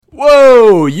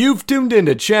Hello, you've tuned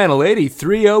into Channel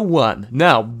 8301.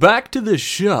 Now, back to the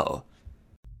show.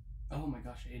 Oh my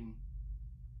gosh, Aiden.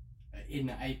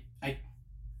 Aiden,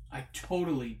 I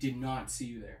totally did not see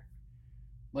you there.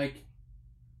 Like,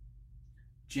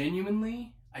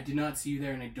 genuinely, I did not see you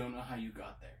there and I don't know how you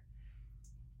got there.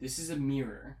 This is a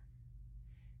mirror.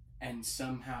 And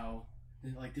somehow,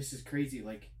 like, this is crazy.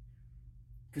 Like,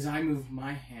 because I moved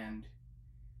my hand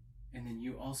and then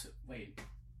you also... Wait.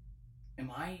 Am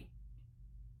I...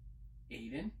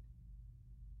 Aiden?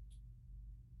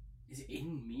 Is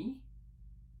Aiden me?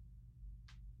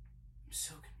 I'm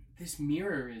so... This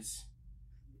mirror is...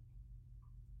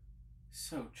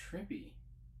 so trippy.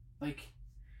 Like,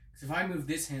 because if I move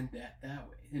this hand that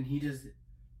way, then he does the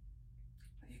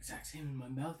exact same, and my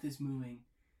mouth is moving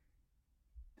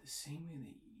the same way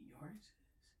that yours is.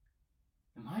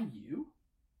 Am I you?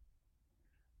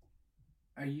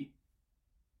 Are you...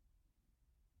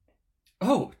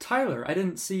 Oh, Tyler, I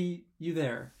didn't see you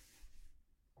there.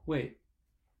 Wait.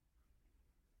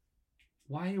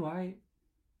 Why?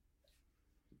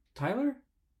 Tyler?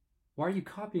 Why are you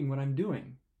copying what I'm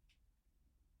doing?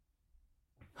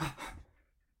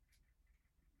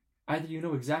 Either you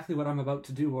know exactly what I'm about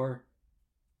to do,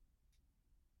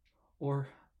 or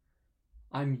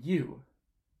I'm you.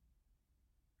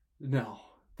 No,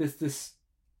 this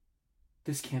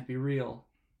can't be real.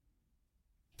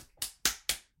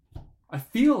 I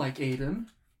feel like Aiden,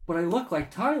 but I look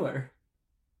like Tyler.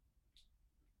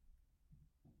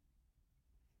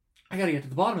 I gotta get to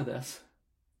the bottom of this.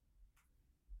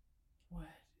 What?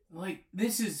 Like,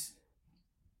 this is...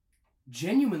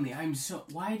 Genuinely, I'm so...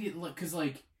 Why did it look... Because,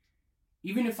 like,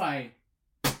 even if I...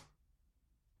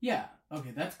 Yeah,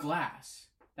 okay, that's glass.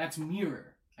 That's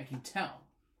mirror. I can tell.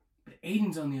 But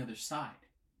Aiden's on the other side.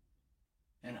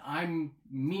 And I'm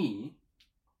me.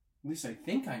 At least I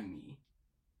think I'm me.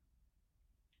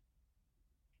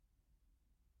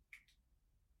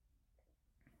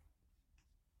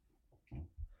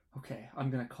 Okay, I'm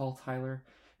gonna call Tyler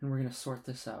and we're gonna sort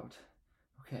this out.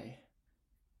 Okay.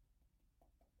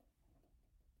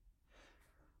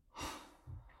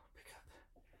 Pick up.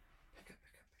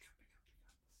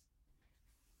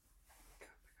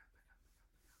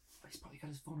 He's probably got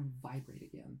his phone on vibrate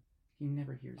again. He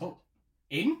never hears it. Oh,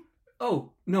 Aiden?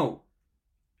 Oh, no.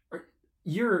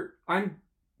 I'm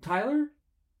Tyler?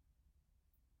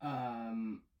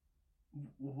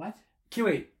 What? Okay,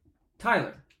 wait.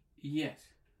 Tyler, Yes.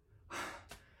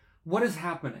 what is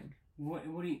happening? What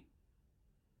do you...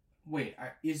 Wait,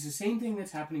 is the same thing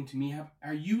that's happening to me...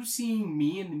 Are you seeing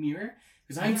me in the mirror?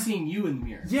 Because I'm seeing you in the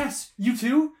mirror. Yes, you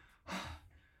too?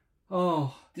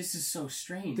 Oh. This is so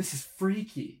strange. This is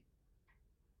freaky.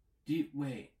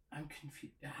 Wait, I'm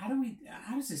confused.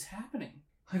 How is this happening?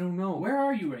 I don't know. Where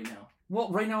are you right now? Well,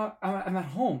 right now I'm at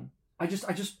home. I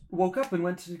just woke up and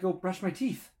went to go brush my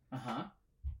teeth. Uh-huh.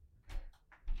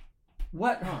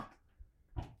 What? Huh.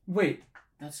 Wait.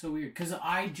 That's so weird. Because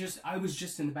I was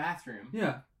just in the bathroom.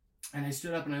 Yeah. And I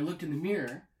stood up and I looked in the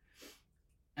mirror.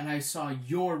 And I saw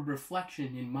your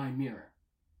reflection in my mirror.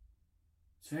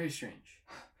 It's very strange.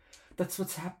 That's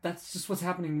just what's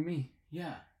happening to me.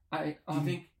 Yeah. Do you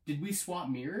think... Did we swap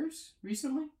mirrors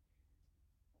recently?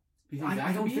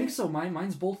 I don't think so.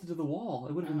 Mine's bolted to the wall.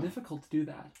 It would have been difficult to do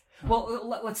that. Huh.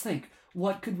 Well, let's think.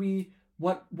 What did we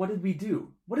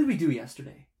do? What did we do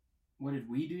yesterday? What did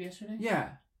we do yesterday? Yeah.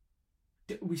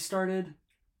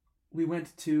 We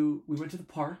went to the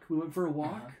park. We went for a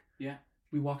walk. Uh-huh. Yeah.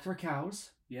 We walked our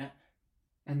cows. Yeah.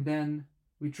 And then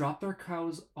we dropped our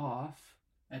cows off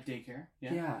at daycare.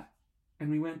 Yeah. Yeah.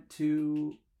 And we went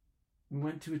to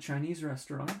a Chinese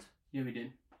restaurant. Yeah, we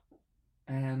did.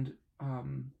 And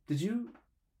did you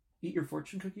eat your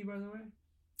fortune cookie, by the way?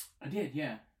 I did,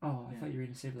 yeah. Oh, I thought you were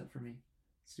going to save that for me.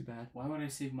 It's too bad. Why would I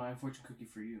save my fortune cookie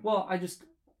for you? Well, I just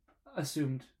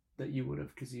assumed that you would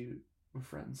have because you were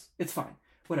friends. It's fine.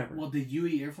 Whatever. Well, did you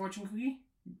eat your fortune cookie?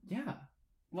 Yeah.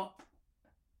 Well,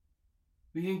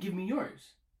 you didn't give me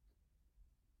yours.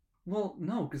 Well,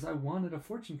 no, because I wanted a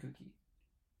fortune cookie.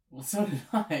 Well, so did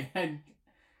I.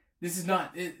 This is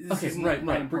not...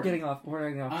 Right. We're getting off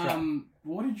track.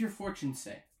 What did your fortune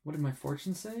say? What did my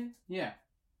fortune say? Yeah.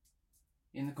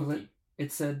 In the cookie. Well,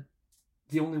 it said,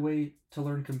 the only way to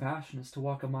learn compassion is to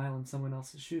walk a mile in someone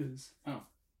else's shoes. Oh.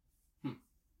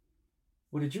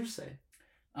 What did yours say?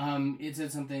 It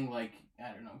said something like,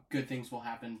 I don't know, good things will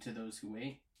happen to those who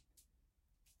wait.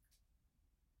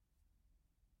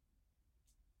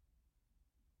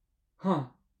 Huh.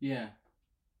 Yeah.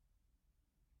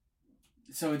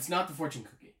 So it's not the fortune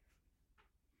cookie.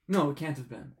 No, it can't have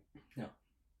been. No.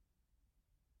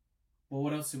 Well,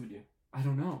 what else did we do? I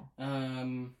don't know.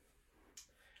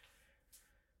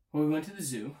 Well, we went to the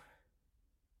zoo.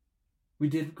 We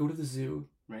did go to the zoo.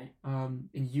 Right. And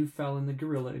you fell in the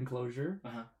gorilla enclosure.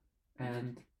 Uh-huh.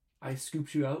 And I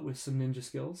scooped you out with some ninja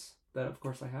skills that, of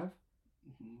course, I have.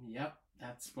 Yep,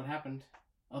 that's what happened.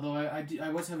 Although I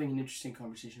was having an interesting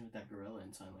conversation with that gorilla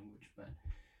in sign language, but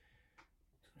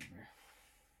whatever.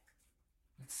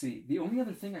 Let's see. The only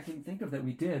other thing I can think of that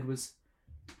we did was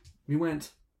we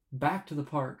went back to the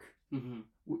park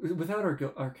without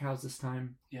our cows this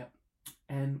time. Yep.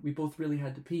 And we both really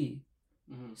had to pee.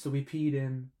 Mm-hmm. So we peed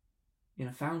in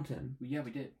a fountain. Yeah,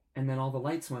 we did. And then all the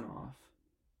lights went off.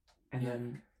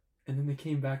 And then they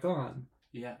came back on.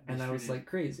 Yeah. And I was like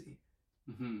crazy.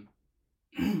 Mm-hmm.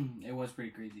 It was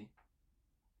pretty crazy.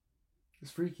 It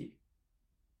was freaky.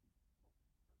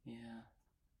 Yeah.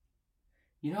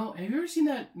 You know, have you ever seen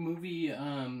that movie,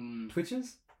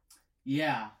 Twitches?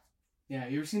 Yeah. Yeah,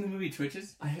 you ever seen the movie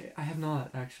Twitches? I have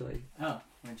not, actually. Oh,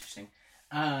 interesting.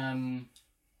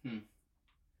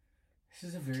 This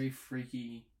is a very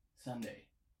freaky Sunday.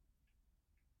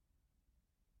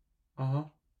 Uh-huh.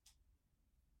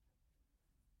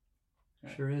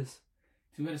 Right. Sure is.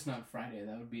 Too bad it's not Friday.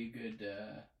 That would be a good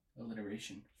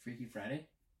alliteration. Freaky Friday?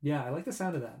 Yeah, I like the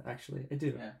sound of that, actually. I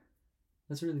do. Yeah.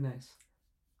 That's really nice.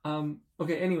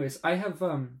 Okay, anyways, I have,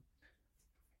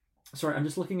 sorry, I'm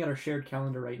just looking at our shared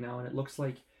calendar right now, and it looks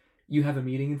like you have a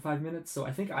meeting in 5 minutes, so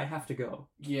I think I have to go.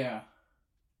 Yeah.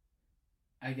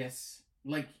 I guess,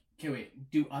 like, okay,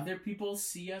 wait. Do other people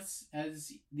see us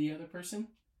as the other person?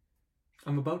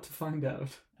 I'm about to find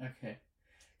out. Okay.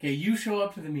 Okay, you show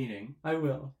up to the meeting. I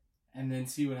will. And then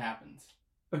see what happens.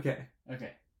 Okay.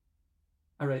 Okay.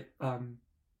 All right.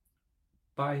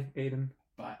 Bye, Aiden.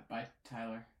 Bye,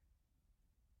 Tyler.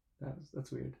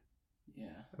 That's weird.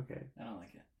 Yeah. Okay. I don't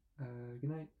like it. Good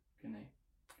night. Good night.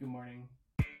 Good morning.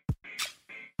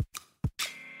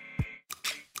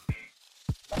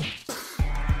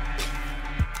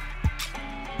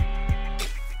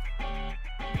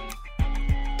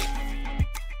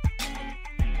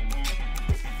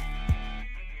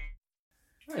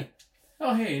 Hi.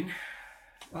 Oh, hey.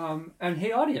 And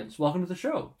hey, audience, welcome to the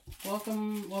show.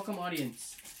 Welcome,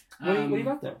 audience. What do you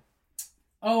got there?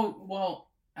 Oh, well,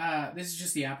 this is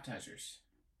just the appetizers.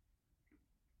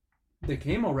 They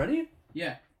came already?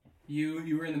 Yeah.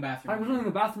 You were in the bathroom. I was only in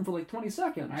the bathroom for like 20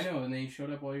 seconds. I know, and they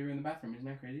showed up while you were in the bathroom. Isn't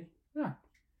that crazy? Yeah.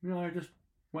 You know, I just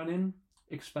went in,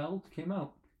 expelled, came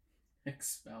out.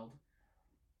 Expelled.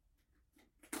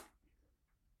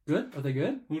 Good? Are they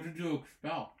good? Who did you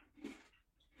expel?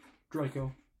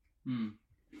 Draco.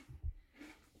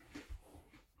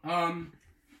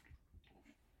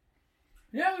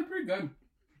 Yeah, they're pretty good.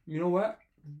 You know what?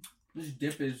 This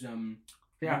dip is,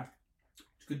 Yeah.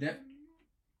 It's good dip.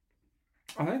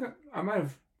 I think I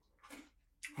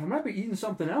might be eating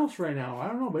something else right now. I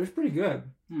don't know, but it's pretty good.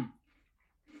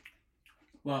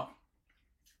 Well,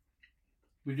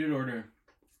 we did order,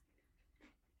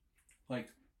 like,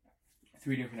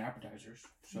 3 different appetizers,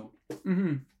 so.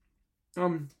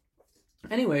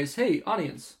 Anyways, hey,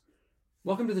 audience.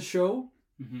 Welcome to the show.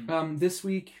 This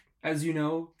week, as you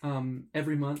know,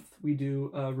 every month we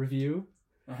do a review.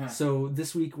 So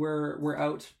this week we're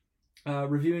out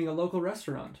reviewing a local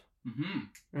restaurant.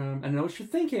 I know what you're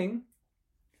thinking,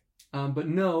 but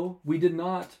no, we did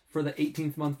not, for the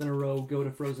 18th month in a row, go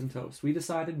to Frozen Toast. We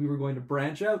decided we were going to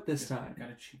branch out this time.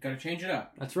 Gotta change it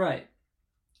up. That's right.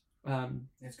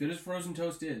 As good as Frozen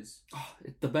Toast is. Oh,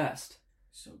 it's the best.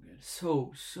 So good.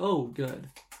 So good.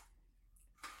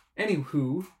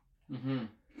 Anywho,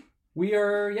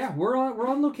 we're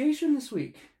on location this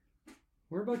week.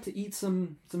 We're about to eat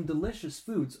some delicious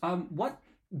foods. What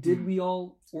did we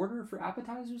all order for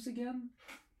appetizers again?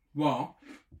 Well,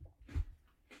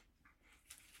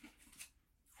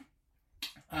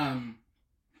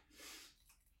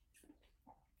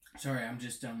 sorry, I'm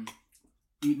just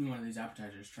eating one of these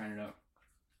appetizers, trying it out.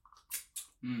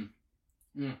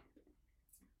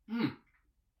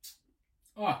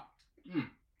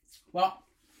 Well,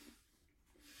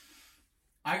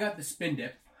 I got the spin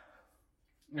dip.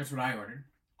 That's what I ordered.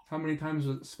 How many times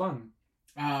was it spun?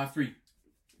 3.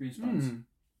 3 spuns.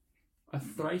 A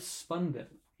thrice spun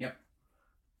dip. Yep.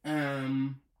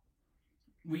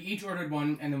 We each ordered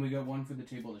one, and then we got one for the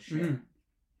table to share.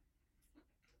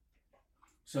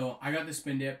 So I got the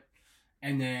spin dip,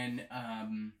 and then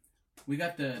we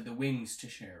got the wings to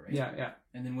share, right? Yeah.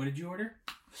 And then what did you order?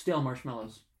 Stale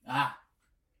marshmallows.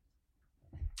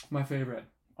 My favorite.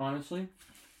 Honestly,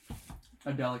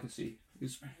 a delicacy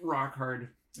is rock hard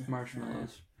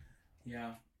marshmallows.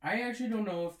 Yeah. I actually don't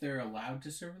know if they're allowed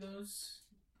to serve those.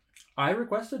 I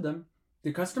requested them.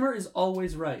 The customer is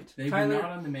always right. They Tyler, were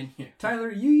not on the menu.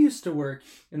 Tyler, you used to work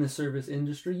in the service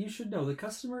industry. You should know the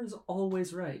customer is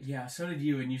always right. Yeah, so did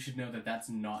you, and you should know that that's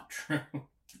not true.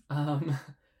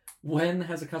 When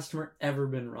has a customer ever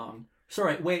been wrong?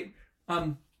 Sorry, wait.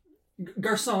 Garçon.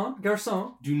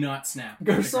 Do not snap.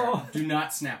 Garçon. Do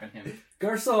not snap at him.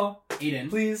 Garçon. Aiden.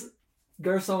 Please.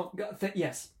 Garçon.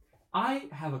 Yes. I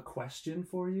have a question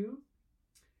for you.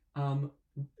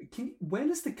 When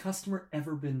has the customer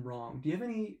ever been wrong? Do you have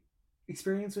any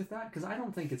experience with that? Because I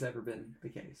don't think it's ever been the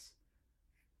case.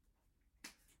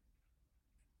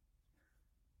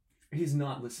 He's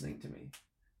not listening to me.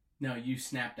 No, you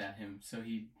snapped at him, so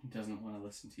he doesn't want to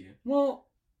listen to you. Well,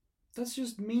 that's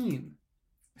just mean.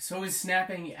 So is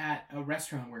snapping at a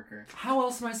restaurant worker. How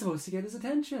else am I supposed to get his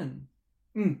attention?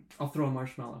 I'll throw a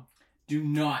marshmallow. Do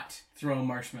not throw a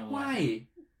marshmallow at him. Why?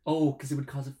 Oh, because it would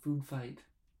cause a food fight.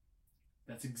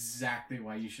 That's exactly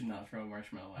why you should not throw a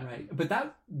marshmallow at him. Right, but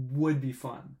that would be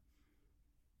fun.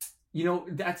 You know,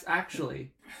 that's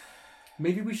actually...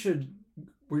 Maybe we're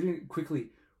going to quickly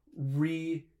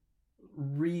write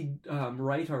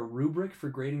our rubric for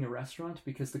grading a restaurant,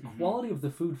 because the quality of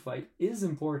the food fight is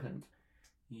important.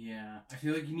 Yeah, I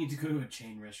feel like you need to go to a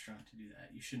chain restaurant to do that.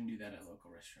 You shouldn't do that at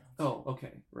local restaurants. Oh,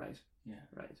 okay, right. Yeah.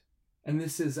 Right. And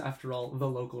this is, after all, the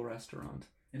local restaurant.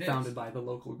 Founded by the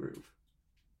local group.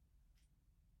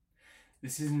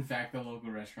 This is, in fact, the local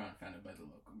restaurant founded by the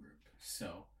local group.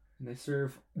 So. And they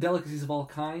serve delicacies of all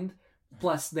kind.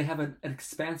 Plus, they have an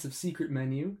expansive secret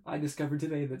menu. I discovered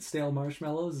today that stale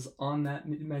marshmallows is on that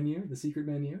menu, the secret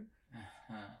menu.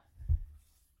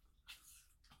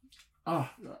 Oh,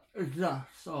 yeah,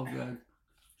 so good.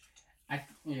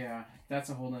 Yeah, that's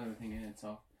a whole other thing in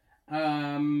itself.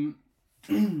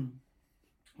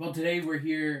 Well, today we're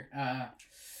here,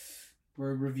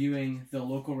 we're reviewing the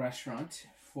local restaurant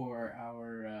for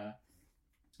our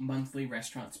monthly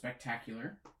restaurant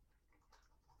spectacular.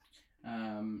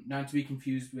 Not to be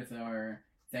confused with our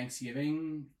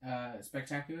Thanksgiving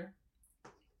spectacular,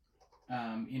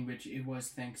 in which it was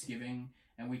Thanksgiving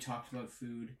and we talked about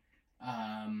food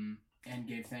and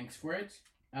gave thanks for it,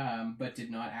 but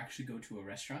did not actually go to a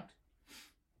restaurant.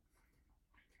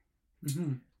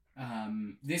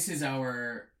 This is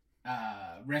our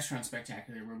restaurant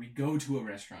spectacular, where we go to a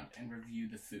restaurant and review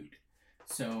the food.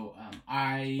 So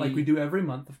like we do every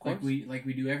month, of course. Like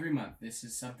we do every month. This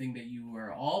is something that you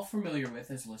are all familiar with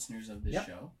as listeners of this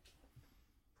show.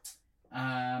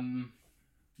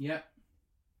 Yep.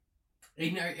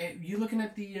 Aiden, are you looking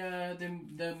at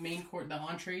the main course, the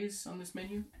entrees on this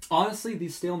menu? Honestly,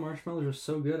 these stale marshmallows are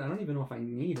so good, I don't even know if I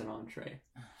need an entree.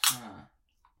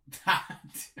 That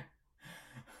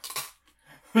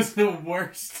was the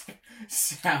worst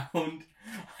sound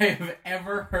I have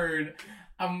ever heard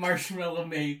a marshmallow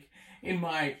make in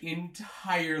my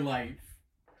entire life.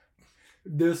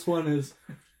 This one is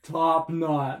top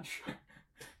notch.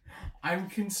 I'm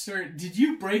concerned. Did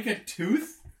you break a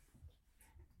tooth?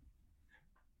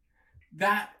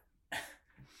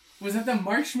 Was that the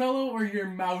marshmallow or your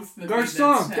mouth?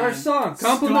 Garçon,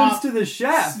 compliments to the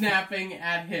chef. Snapping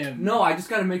at him. No, I just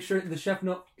got to make sure the chef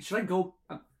knows. Should I go?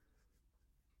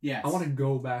 Yes. I want to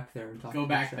go back there and talk. Go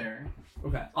back there.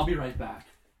 Okay, I'll be right back.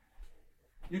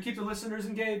 You keep the listeners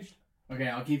engaged. Okay,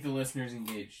 I'll keep the listeners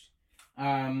engaged.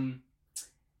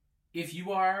 If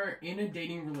you are in a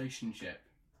dating relationship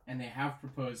and they have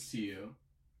proposed to you,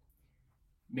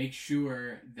 make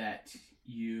sure that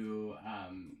you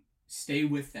stay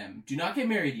with them. Do not get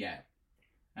married yet,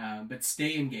 but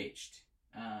stay engaged.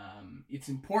 It's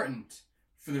important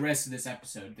for the rest of this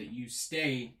episode that you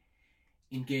stay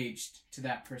engaged to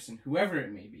that person, whoever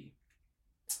it may be.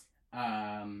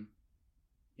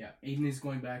 Yeah, Aiden is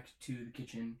going back to the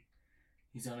kitchen.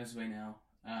 He's on his way now.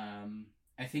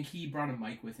 I think he brought a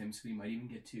mic with him, so we might even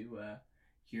get to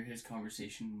hear his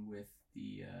conversation with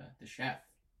the chef.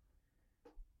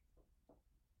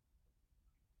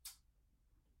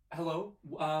 Hello.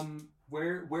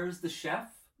 Where's the chef?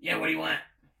 Yeah, what do you want?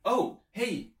 Oh,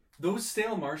 hey, those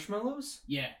stale marshmallows?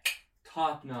 Yeah.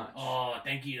 Top notch. Oh,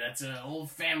 thank you. That's an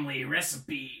old family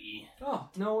recipe. Oh,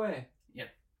 no way. Yep,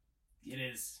 it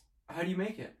is. How do you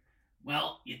make it?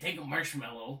 Well, you take a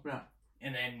marshmallow,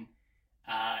 and then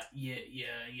you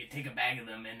take a bag of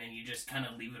them, and then you just kind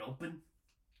of leave it open.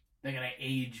 They're gonna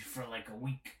age for like a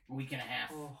week and a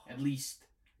half, at least.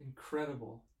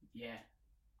 Incredible. Yeah.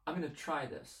 I'm gonna try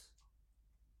this.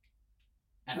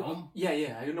 At home?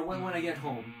 Yeah. I don't know when I get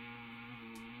home.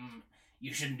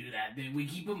 You shouldn't do that. We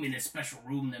keep them in a special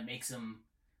room that makes them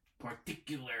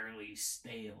particularly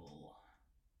stale.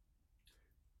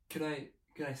 Could I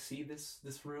see this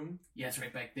room? Yeah, it's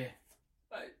right back there.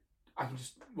 I can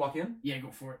just walk in? Yeah, go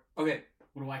for it. Okay.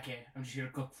 What do I care? I'm just here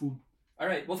to cook food. All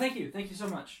right. Well, thank you. Thank you so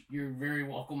much. You're very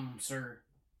welcome, sir.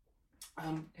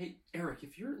 Hey, Eric,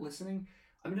 if you're listening,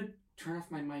 I'm going to turn off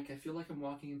my mic. I feel like I'm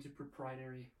walking into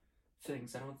proprietary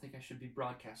things. I don't think I should be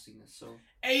broadcasting this, so...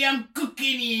 Hey, I'm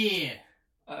cooking here!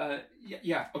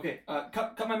 Yeah, okay.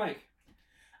 Cut my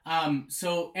mic.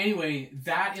 So anyway,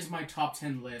 that is my top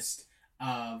 10 list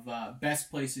of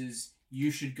best places you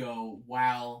should go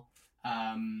while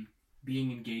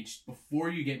being engaged before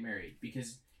you get married,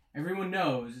 because everyone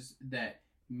knows that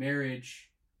marriage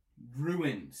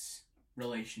ruins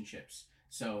relationships.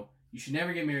 So you should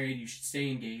never get married, you should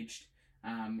stay engaged,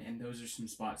 and those are some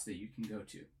spots that you can go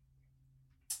to.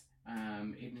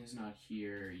 Aiden is not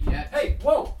here yet. Hey,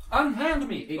 whoa! Unhand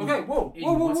me! Aiden, Okay, whoa, Aiden,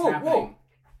 whoa, whoa, what's whoa,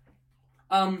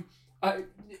 happening?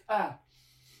 whoa!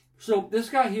 So this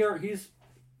guy here, he's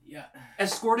Yeah.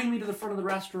 escorting me to the front of the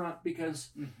restaurant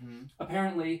because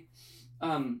apparently,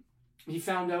 he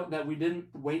found out that we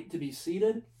didn't wait to be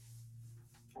seated,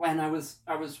 and I was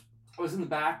in the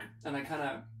back, and I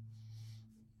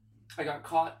got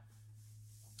caught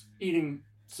eating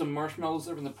some marshmallows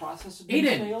that were in the process of being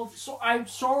failed. So I'm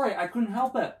sorry, I couldn't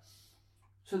help it.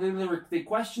 So they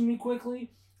questioned me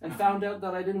quickly and found out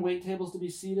that I didn't wait tables to be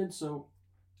seated. So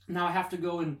now I have to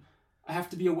go and I have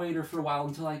to be a waiter for a while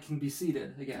until I can be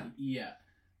seated again. Yeah,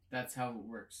 that's how it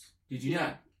works. Did you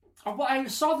not? Oh, well, I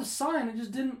saw the sign. I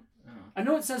just didn't. Oh. I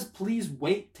know it says please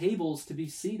wait tables to be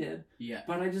seated. Yeah.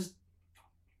 But I just.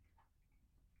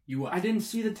 You what? I didn't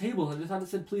see the table. I just thought it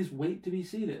said please wait to be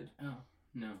seated. Oh,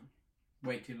 no.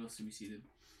 Wait tables to be seated.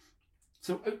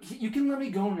 So you can let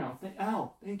me go now.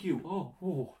 Thank you.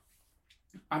 Oh.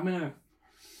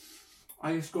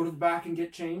 I just go to the back and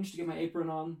get changed to get my apron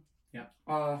on. Yep.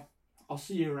 I'll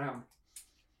see you around.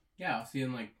 Yeah, I'll see you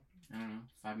in like, I don't know,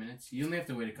 5 minutes. You only have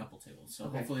to wait a couple tables, so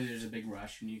hopefully there's a big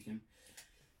rush and you can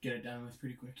get it done with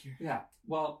pretty quick here. Yeah.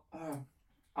 Well,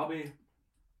 I'll be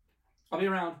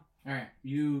around. All right,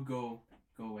 you go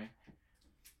away.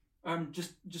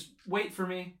 Just wait for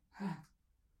me.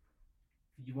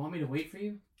 You want me to wait for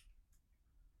you?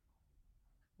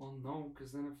 Well, no,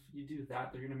 because then if you do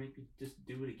that, they're gonna make me just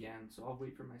do it again. So I'll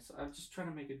wait for myself. I'm just trying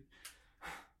to make it.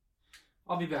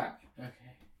 I'll be back.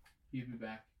 Okay, you be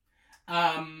back.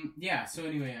 Yeah. So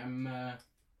anyway, I'm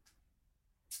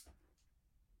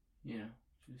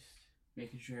just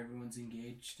making sure everyone's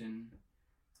engaged, and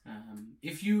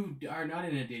if you are not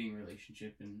in a dating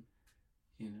relationship, and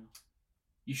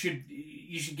you should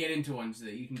get into one so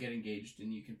that you can get engaged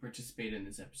and you can participate in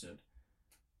this episode.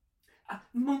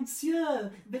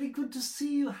 Monsieur, very good to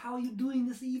see you. How are you doing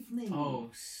this evening? Oh,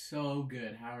 so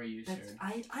good. How are you, sir?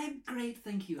 I'm great,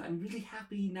 thank you. I'm really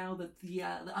happy now that the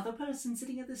other person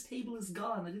sitting at this table is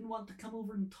gone. I didn't want to come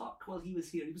over and talk while he was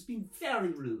here. He was being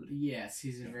very rude. Yes,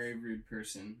 he's a very rude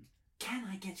person. Can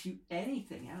I get you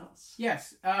anything else?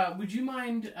 Yes. Would you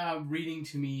mind reading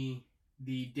to me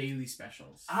the daily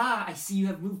specials? I see you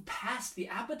have moved past the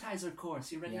appetizer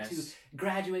course. You're ready to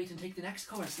graduate and take the next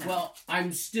course now. Well,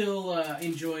 I'm still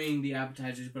enjoying the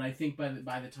appetizers, but I think by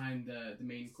the time the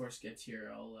main course gets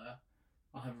here,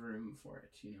 I'll have room for it.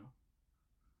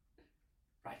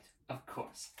 Right, of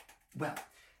course. Well,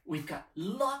 we've got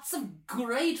lots of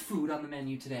great food on the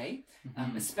menu today,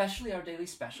 especially our daily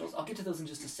specials. I'll get to those in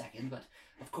just a second, but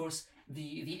of course,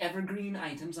 the evergreen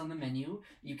items on the menu,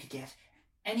 you could get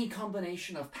any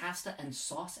combination of pasta and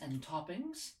sauce and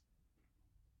toppings.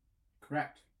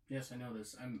 Correct. Yes, I know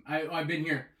this. I've been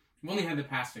here. I've only had the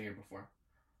pasta here before.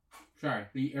 Sorry,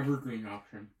 the evergreen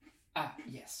option.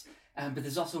 Yes. But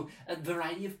there's also a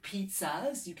variety of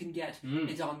pizzas. You can get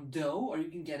it on dough, or you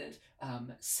can get it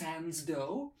sans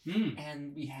dough.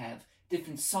 And we have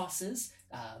different sauces.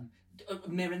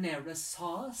 Marinara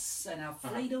sauce, an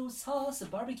Alfredo sauce, a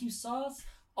barbecue sauce,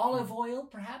 olive oil,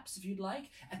 perhaps, if you'd like,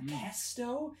 a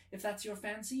pesto, if that's your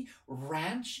fancy,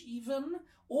 ranch even,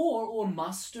 or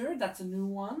mustard, that's a new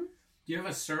one. Do you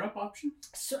have a syrup option?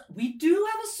 So we do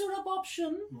have a syrup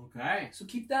option. Okay. So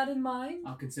keep that in mind.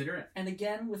 I'll consider it. And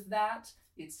again, with that,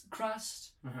 it's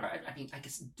crust. Or, I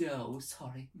guess dough.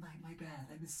 Sorry, my bad.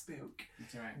 I misspoke.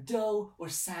 That's all right. Dough or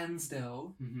sans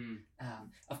dough.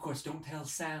 Of course, don't tell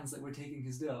Sans that we're taking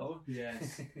his dough.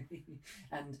 Yes.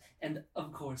 and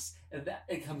of course, that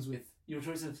it comes with your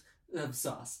choice of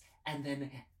sauce, and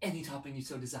then any topping you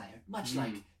so desire, much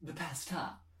like the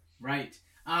pasta. Right.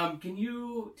 Can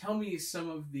you tell me some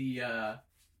of the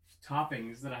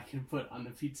toppings that I can put on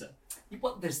the pizza?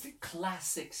 Well, there's the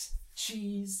classics.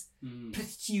 Cheese,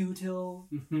 prosciutto,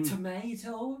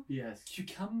 tomato, yes,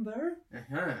 cucumber,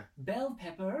 bell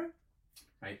pepper,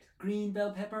 right, green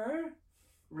bell pepper,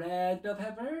 red bell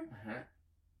pepper,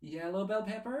 yellow bell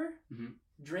pepper, Mhm.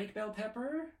 Drake bell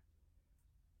pepper,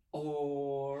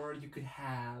 or you could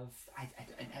have, I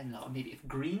don't know, maybe if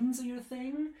greens are your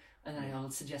thing, and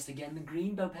I'll suggest again the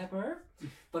green bell pepper,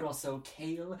 but also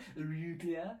kale,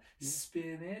 arugula,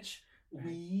 spinach,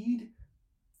 weed.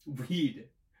 Weed.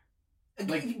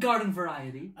 Like garden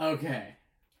variety. Okay.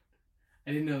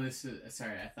 I didn't know this.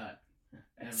 Sorry, I thought.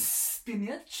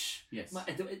 Spinach. Yes.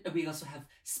 We also have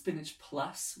Spinach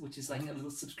Plus, which is like a little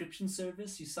subscription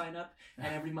service. You sign up, and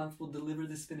every month we'll deliver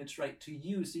the spinach right to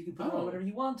you, so you can put it on whatever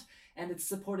you want. And it's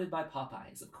supported by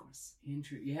Popeyes, of course.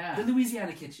 Yeah. The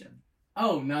Louisiana Kitchen.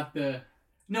 Oh, not the.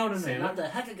 No, not Sailor?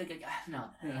 the. No.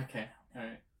 Okay. All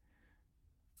right.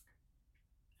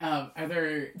 Are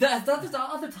there The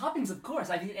other toppings, of course.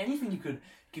 I mean, anything you could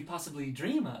possibly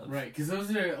dream of. right? Because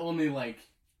those are only like,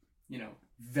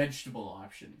 vegetable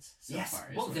options so Yes.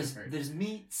 far. is Well, what I've heard. there's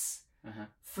meats, Uh-huh.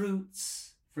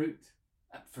 fruits. Fruit.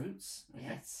 Fruits. Okay.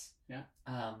 Yes. Yeah.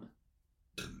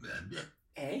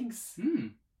 Eggs.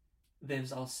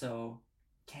 There's also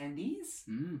candies.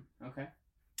 Okay.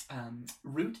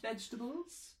 Root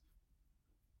vegetables.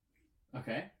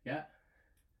 Okay. Yeah.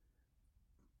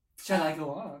 Shall I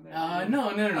go on? No.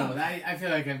 Oh. I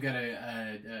feel like I've got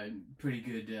a pretty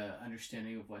good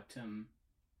understanding of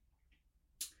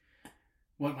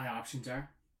what my options are.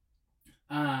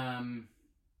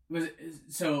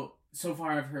 So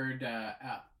far I've heard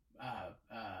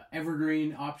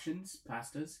evergreen options,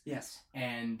 pastas, Yes.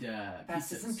 and Pastas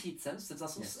pizzas. and pizzas. There's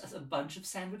also a bunch of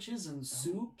sandwiches and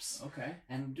soups Okay.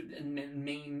 and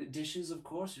main dishes, of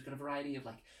course. You've got a variety of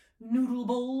like noodle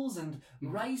bowls and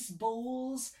rice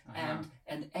bowls and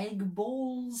egg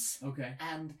bowls Okay.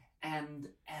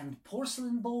 and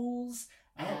porcelain bowls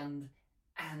and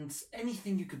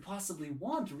anything you could possibly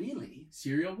want, really.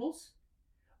 Cereal bowls?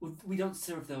 We don't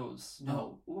serve those.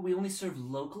 No. We only serve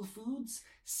local foods.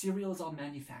 Cereal is all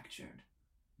manufactured.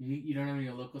 You don't have any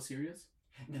local cereals?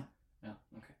 No. Oh,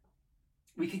 okay.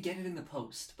 We could get it in the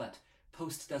post, but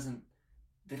post doesn't.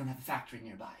 They don't have a factory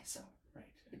nearby, so. Right.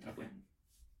 It Okay. wouldn't.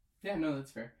 Yeah, no,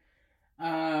 that's fair.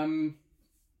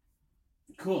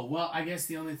 Cool. Well, I guess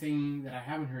the only thing that I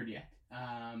haven't heard yet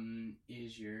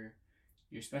is your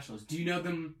specials. Do you know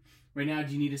them right now?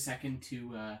 Do you need a second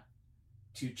to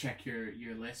check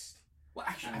your list? Well,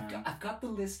 actually, I've got the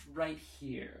list right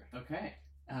here. Okay.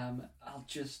 I'll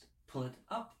just pull it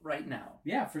up right now.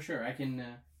 Yeah, for sure. I can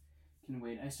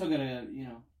wait. I still got a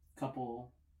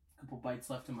couple bites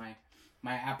left of my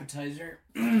appetizer.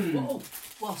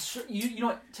 Well, sure. You know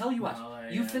what? Tell you what.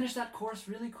 Well, you finish that course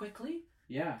really quickly,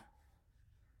 Yeah.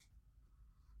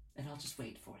 and I'll just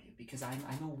wait for you because I'm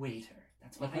a waiter.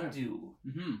 That's what I Okay. do.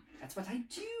 Mm-hmm. That's what I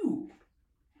do.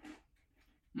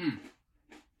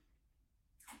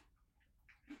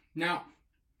 Now,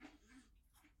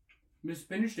 the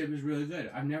spinach dip is really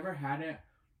good. I've never had it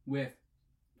with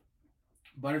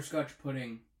butterscotch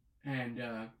pudding and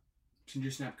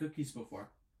ginger snap cookies before.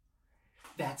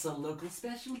 That's a local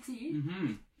specialty.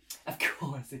 Mm-hmm. Of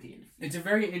course it is. It's a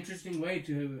very interesting way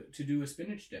to do a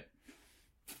spinach dip.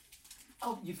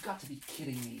 Oh, you've got to be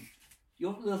kidding me.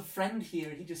 Your little friend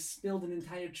here, he just spilled an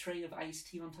entire tray of iced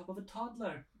tea on top of a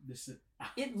toddler. This is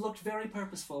It looked very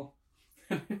purposeful.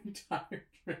 an entire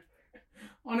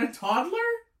on a toddler?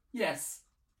 Yes.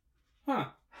 Huh.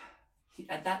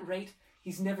 At that rate,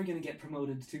 he's never going to get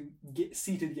promoted to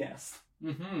seated guest.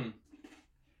 Mm-hmm.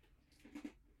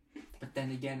 But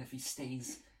then again, if he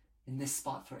stays in this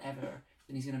spot forever,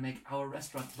 then he's going to make our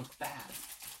restaurant look bad.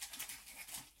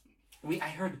 I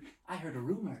heard a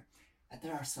rumor that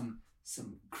there are some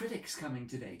critics coming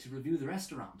today to review the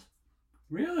restaurant.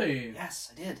 Really?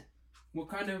 Yes, I did. What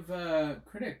kind of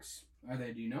critics are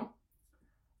they? Do you know?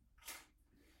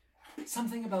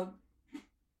 Something about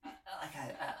like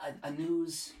a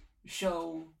news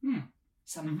show.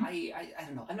 Some I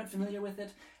don't know. I'm not familiar with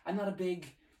it. I'm not a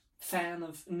big fan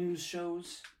of news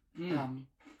shows.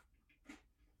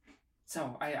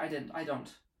 So I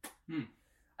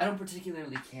don't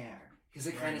particularly care because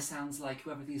it kind of sounds like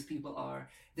whoever these people are,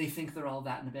 they think they're all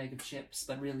that in a bag of chips,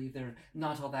 but really they're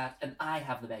not all that, and I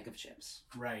have the bag of chips.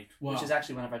 Right. Well, Which is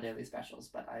actually one of our daily specials,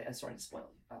 but I'm sorry to spoil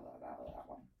that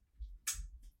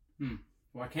one.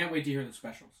 Well, I can't wait to hear the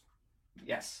specials.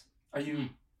 Yes. Are you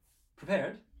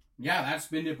prepared? Yeah, that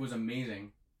spin dip was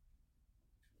amazing.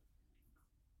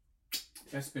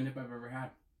 Best spin dip I've ever had.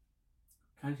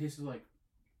 Kind of tasted like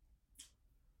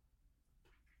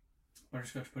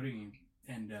butterscotch pudding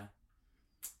and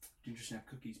ginger snap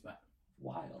cookies, but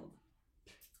Wild.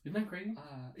 isn't that crazy?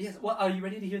 Yes. Well, are you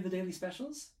ready to hear the daily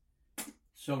specials?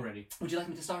 So ready. Would you like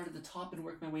me to start at the top and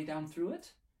work my way down through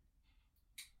it?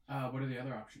 What are the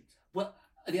other options? Well,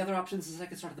 The other options is I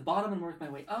could start at the bottom and work my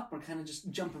way up, or kind of just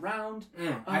jump around.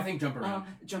 I think jump around.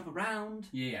 Jump around.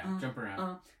 Yeah, jump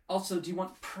around. Also, do you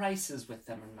want prices with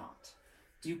them or not?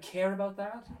 Do you care about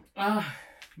that?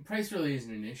 Price really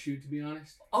isn't an issue, to be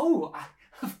honest. Oh,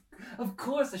 of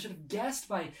course, I should have guessed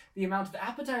by the amount of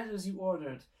appetizers you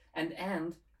ordered, and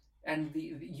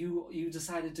you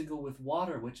decided to go with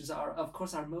water, which is of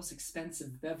course our most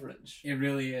expensive beverage. It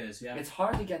really is, yeah. It's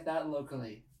hard to get that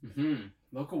locally.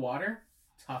 Local water,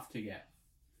 tough to get.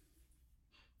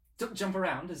 Jump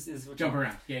around is what. Jump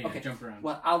around, yeah, okay. Jump around.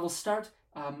 Well, I will start.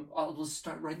 We'll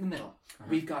start right in the middle.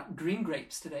 We've got green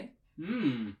grapes today.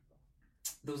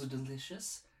 Those are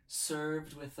delicious,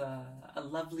 served with a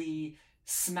lovely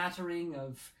smattering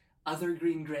of other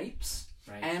green grapes,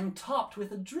 and topped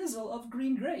with a drizzle of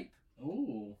green grape.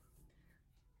 Oh,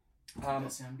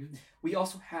 that sound good. We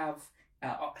also have,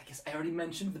 I guess I already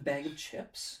mentioned the bag of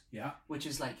chips. Yeah. Which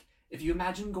is like, if you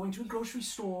imagine going to a grocery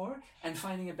store and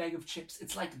finding a bag of chips,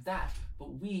 it's like that,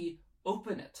 but we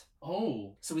open it.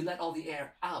 Oh. So we let all the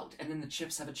air out, and then the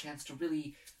chips have a chance to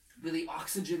really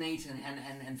oxygenate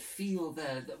and feel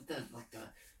the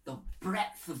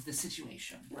breadth of the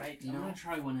situation. Right? I'm gonna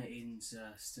try one of Aiden's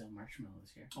still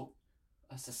marshmallows here. Oh,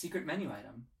 that's a secret menu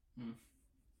item.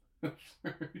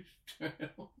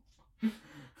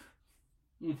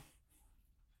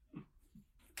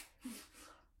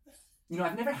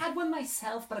 I've never had one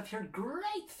myself, but I've heard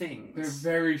great things.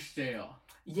 They're very stale.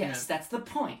 Yes, that's the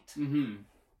point.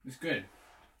 It's good.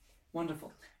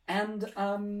 Wonderful. And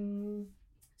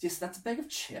yes, that's a bag of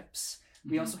chips.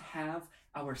 We also have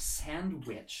our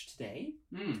sandwich today.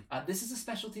 This is a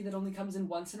specialty that only comes in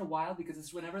once in a while, because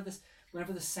it's whenever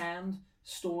the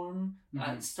sandstorm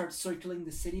starts circling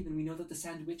the city, then we know that the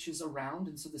sandwich is around,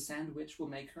 and so the sandwich will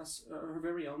make us her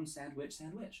very own sandwich.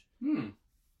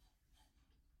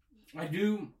 I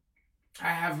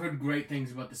have heard great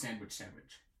things about the sandwich.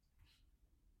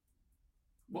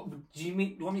 What do you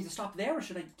mean? You want me to stop there, or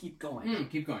should I keep going?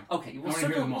 Keep going. Okay, we'll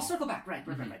circle back. Right.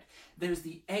 There's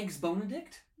the eggs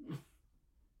Benedict.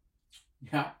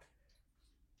 Yeah.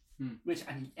 Which,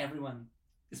 I mean, everyone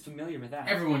is familiar with that.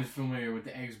 Everyone is familiar with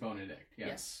the eggs Benedict. Yeah.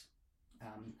 Yes.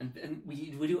 And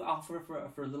we do offer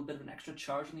for a little bit of an extra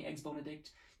charge on the eggs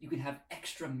Benedict. You can have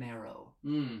extra marrow.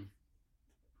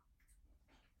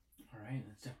 All right,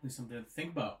 that's definitely something to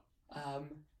think about.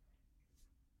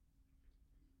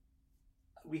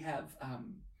 We have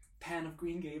pan of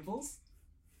Green Gables.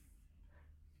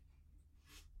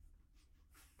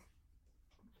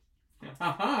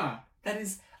 Aha! That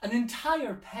is an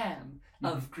entire pan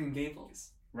of Green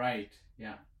Gables. Right.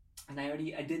 Yeah. And I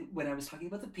did when I was talking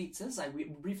about the pizzas. We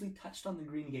briefly touched on the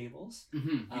Green Gables.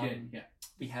 You did. Yeah.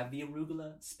 We have the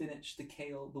arugula, spinach, the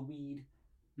kale, the weed.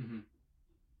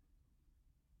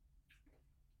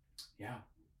 Yeah.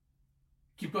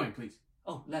 Keep going, please.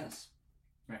 Oh, lettuce.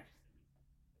 Right.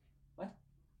 What?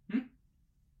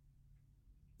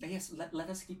 Yes, let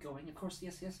us keep going. Of course,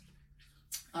 yes.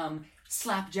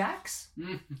 Slapjacks.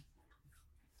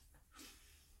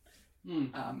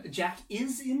 Jack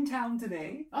is in town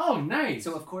today. Oh, nice.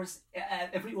 So, of course,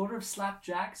 every order of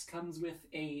slapjacks comes with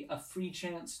a free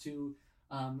chance to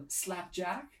slap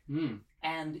Jack.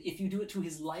 And if you do it to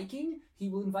his liking, he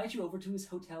will invite you over to his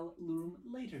hotel room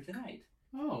later tonight.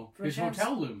 Oh, his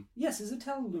hotel loom. Yes, his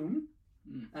hotel loom.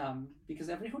 Because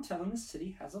every hotel in the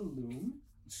city has a loom.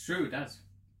 It's true, it does.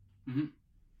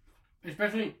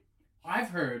 Especially, I've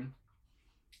heard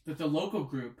that the local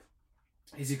group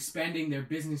is expanding their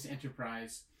business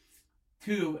enterprise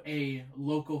to a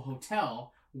local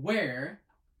hotel where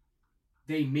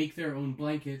they make their own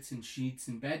blankets and sheets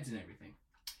and beds and everything.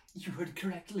 You heard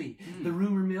correctly. The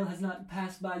rumor mill has not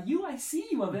passed by you. I see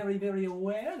you are very, very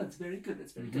aware. That's very good.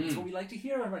 That's what we like to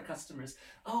hear of our customers.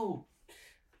 Oh,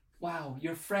 wow.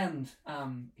 Your friend,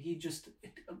 he just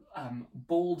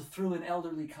bowled through an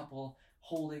elderly couple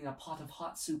holding a pot of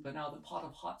hot soup, and now the pot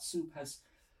of hot soup has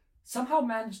somehow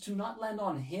managed to not land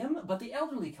on him, but the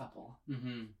elderly couple.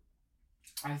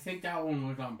 I think that one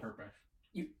was on purpose.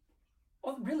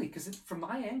 Oh, really? Because from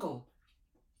my angle,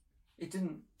 it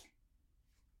didn't...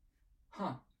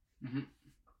 Huh.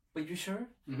 But you sure?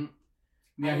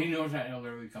 Yeah, he knows that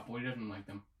elderly couple. He doesn't like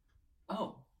them.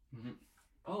 Oh.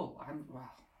 Oh,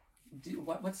 wow.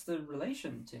 What's the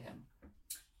relation to him?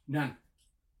 None.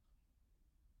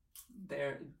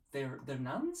 They're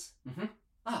nuns?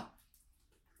 Ah.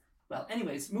 Well,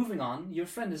 anyways, moving on. Your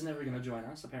friend is never going to join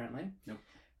us, apparently. Nope.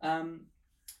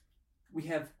 We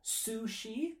have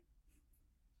sushi.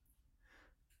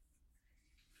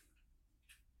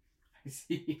 I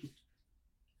see.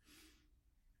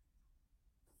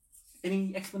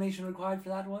 Any explanation required for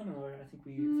that one, or I think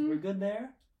we're good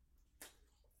there?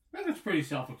 Well, that's pretty Yes,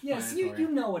 self-explanatory.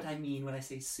 you know what I mean when I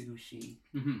say sushi.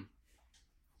 Mm-hmm.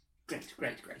 Great.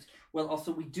 Well,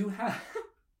 also we do have...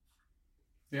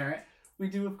 You alright? We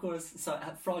do, of course... So I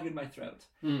have frog in my throat.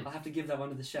 Mm. I'll have to give that one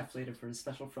to the chef later for his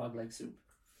special frog leg soup.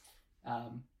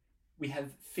 We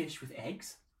have fish with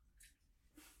eggs.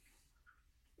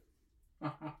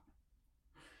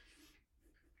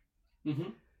 Mm-hmm.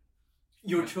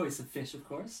 Your choice of fish, of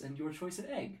course, and your choice of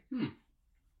egg.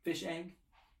 Fish egg.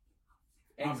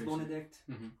 Eggs Obviously. Benedict.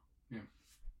 Mm-hmm. Yeah.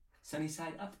 Sunny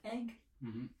side up egg.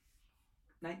 Mm-hmm.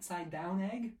 Night side down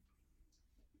egg.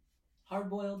 Hard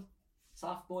boiled.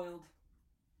 Soft boiled.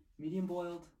 Medium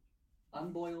boiled.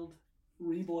 Unboiled.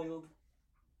 Reboiled.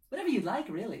 Whatever you'd like,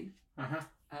 really. Uh-huh.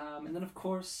 And then, of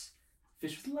course,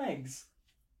 fish with legs.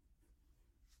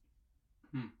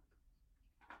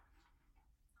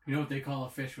 You know what they call a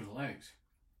fish with legs?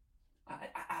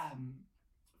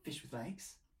 Fish with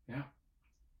legs? Yeah.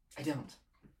 I don't.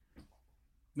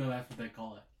 No, that's what they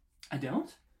call it. I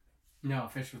don't? No, a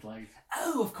fish with legs.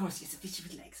 Oh, of course, yes, a fish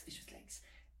with legs, fish with legs.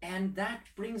 And that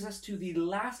brings us to the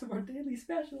last of our daily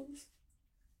specials.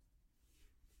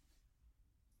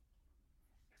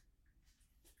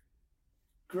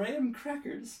 Graham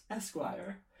Crackers,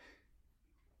 Esquire.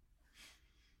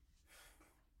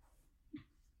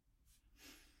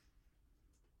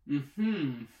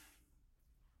 Mm-hmm.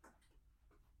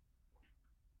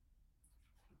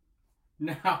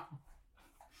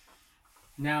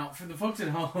 Now, for the folks at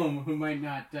home who might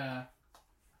not,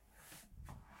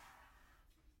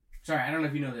 sorry, I don't know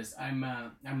if you know this.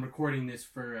 I'm recording this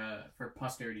for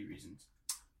posterity reasons.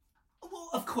 Well,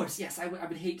 of course, yes. I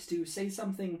would hate to say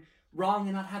something wrong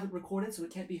and not have it recorded, so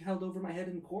it can't be held over my head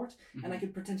in court, and I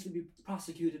could potentially be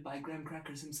prosecuted by Graham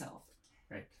Crackers himself.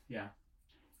 Right. Yeah.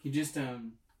 Can you just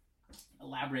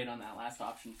elaborate on that last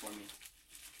option for me?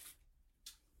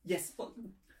 Yes. Well,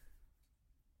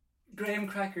 Graham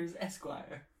Crackers,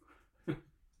 Esquire.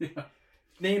 Yeah.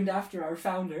 Named after our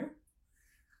founder.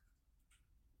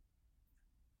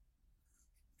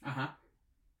 Uh-huh.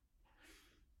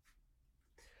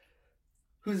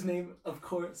 Whose name, of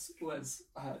course, was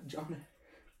John.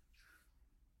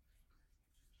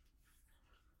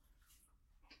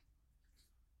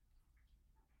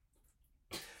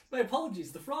 My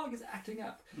apologies, the frog is acting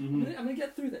up. Mm-hmm. I'm gonna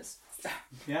get through this.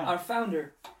 Yeah. Our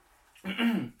founder,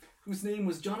 whose name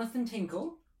was Jonathan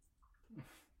Tinkle.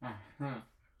 Uh-huh.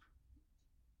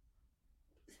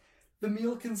 The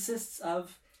meal consists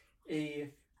of a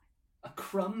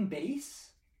crumb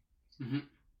base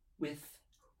with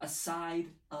a side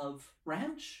of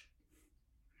ranch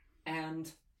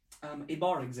and a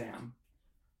bar exam.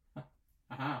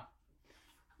 Uh-huh.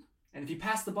 And if you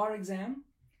pass the bar exam,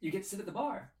 you get to sit at the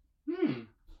bar.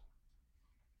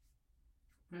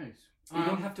 Nice. You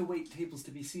don't have to wait tables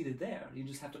to be seated there. You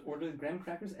just have to order the Graham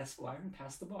Crackers Esquire and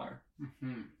pass the bar.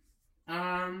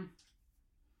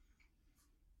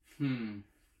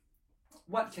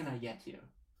 What can I get you?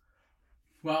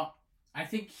 Well, I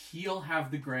think he'll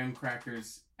have the Graham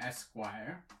Crackers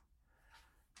Esquire.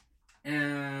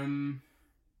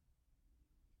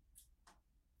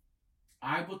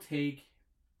 I will take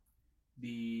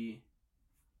the...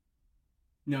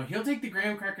 No, he'll take the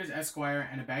Graham Crackers Esquire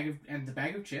and the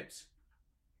bag of chips.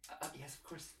 Yes, of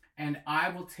course. And I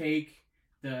will take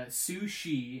the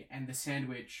sushi and the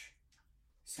sandwich.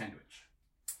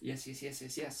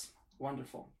 Yes.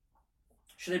 Wonderful.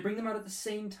 Should I bring them out at the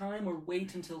same time or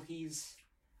wait until he's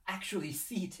actually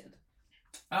seated?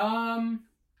 Yeah,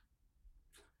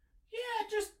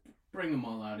 just bring them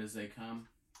all out as they come.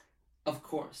 Of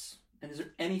course. And is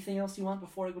there anything else you want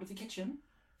before I go to the kitchen?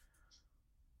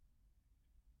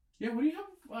 Yeah, what do you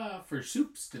have for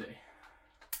soups today?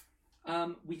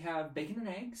 We have bacon and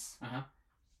eggs. Uh-huh.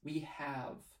 We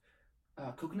have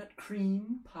coconut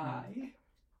cream pie.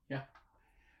 Yeah.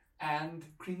 And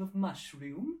cream of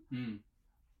mushroom.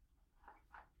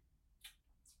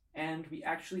 And we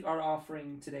actually are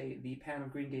offering today the pan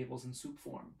of Green Gables in soup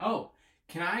form. Oh,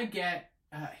 can I get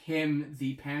him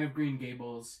the pan of Green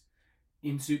Gables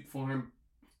in soup form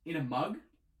in a mug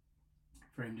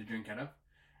for him to drink out of?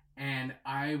 And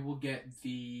I will get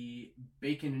the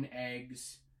bacon and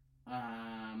eggs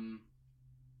on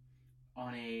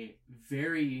a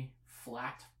very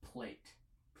flat plate,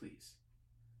 please.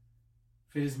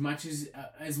 Fit as much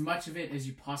of it as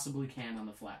you possibly can on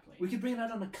the flat plate. We could bring it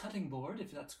out on a cutting board if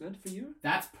that's good for you.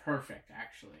 That's perfect,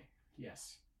 actually.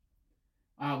 Yes.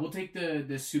 We'll take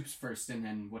the soups first, and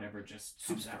then whatever just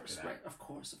comes Soups after first, that. right? Of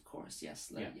course.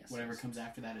 Yes. Yeah, whatever comes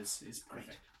after that is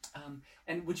perfect.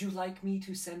 And would you like me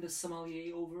to send a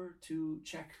sommelier over to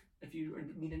check if you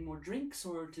need any more drinks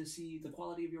or to see the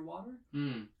quality of your water?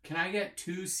 Can I get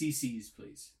 2 CCs,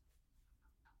 please?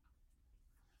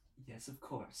 Yes, of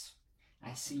course.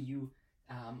 I see you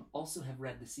also have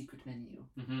read the secret menu.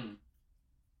 Mm-hmm.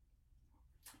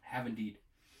 Have indeed.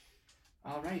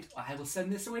 All right, I will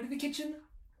send this away to the kitchen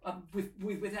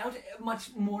without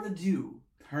much more ado.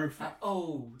 Perfect.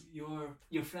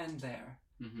 Your friend there.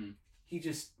 Mm-hmm. He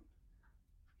just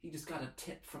got a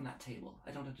tip from that table.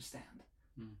 I don't understand.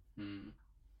 Mm-hmm.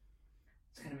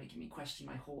 It's kind of making me question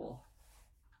my whole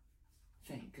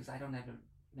thing because I don't ever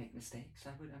make mistakes.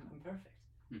 I'm perfect.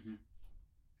 Mm-hmm.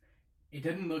 It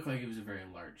didn't look like it was a very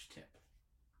large tip.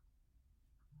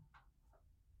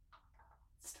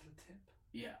 It's still a tip.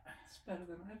 Yeah. It's better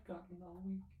than I've gotten all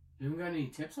week. You haven't got any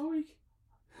tips all week?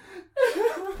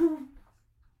 Very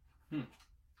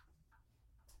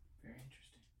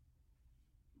interesting.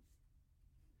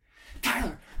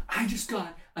 Tyler, I just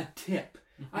got a tip.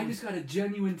 Mm-hmm. I just got a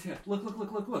genuine tip. Look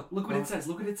what it says.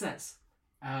 Look what it says.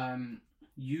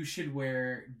 You should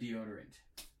wear deodorant.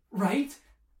 Right?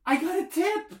 I got a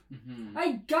tip. Mm-hmm.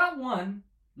 I got one.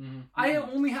 Mm-hmm. I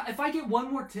only if I get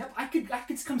one more tip, I could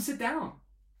come sit down.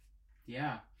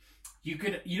 Yeah. You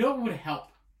could. You know what would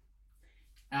help?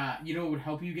 You know what would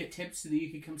help you get tips so that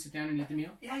you could come sit down and eat the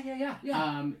meal?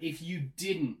 Yeah. If you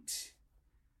didn't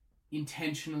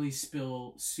intentionally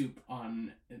spill soup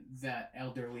on that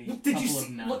elderly couple of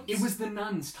nuns. Look, it was the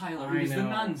nuns, Tyler. It was the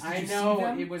nuns. Did I you know see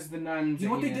them? it was the nuns. You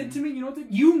know what they did to me? You know what they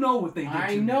did to me.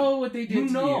 I know what they did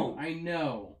to you. I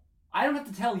know. I don't have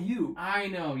to tell you. I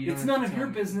know. You don't it's have none to of tell your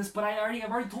me. business, but I've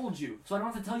already told you, so I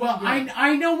don't have to tell you. Well, again.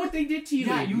 I know what they did to you.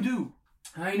 Yeah, lady. you do.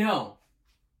 I know.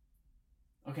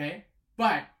 Okay,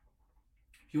 but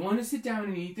if you want to sit down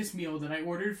and eat this meal that I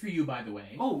ordered for you, by the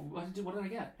way. Oh, what did I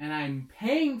get? And I'm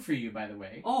paying for you, by the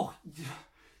way. Oh,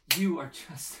 you are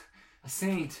just a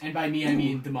saint. And by me, I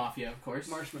mean the mafia, of course.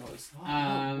 Marshmallows.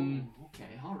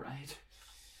 Okay, all right.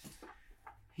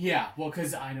 Yeah, well,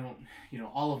 because I don't,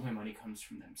 all of my money comes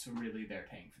from them, so really they're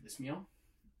paying for this meal.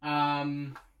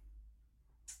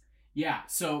 Yeah,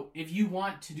 so if you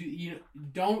want to do,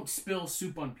 don't spill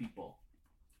soup on people.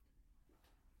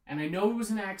 And I know it was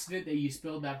an accident that you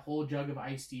spilled that whole jug of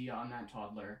iced tea on that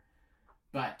toddler,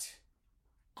 but...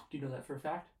 Do you know that for a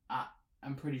fact?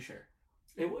 I'm pretty sure.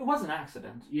 It was an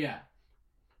accident. Yeah.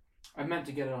 I meant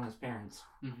to get it on his parents.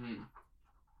 Mm-hmm.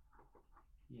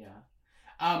 Yeah.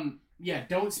 Yeah,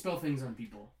 don't spill things on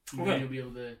people. Okay. You'll be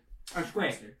able to... That's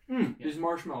great. Yeah. These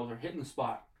marshmallows are hitting the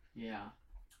spot. Yeah.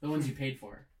 The ones you paid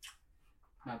for.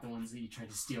 Not the ones that you tried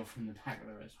to steal from the back of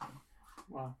the restaurant.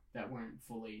 Wow. That weren't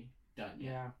fully done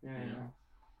yet. Yeah.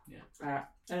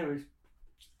 Anyways.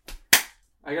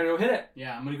 I gotta go hit it.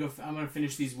 Yeah, I'm gonna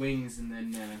finish these wings and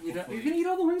then... You're gonna eat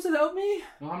all the wings without me?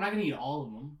 No, I'm not gonna eat all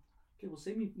of them. Okay, well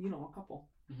save me, a couple.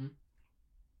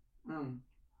 Mm-hmm.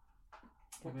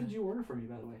 What did you order for me,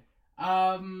 by the way?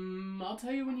 I'll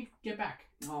tell you when you get back.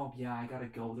 Oh yeah, I gotta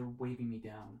go. They're waving me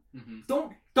down. Mm-hmm.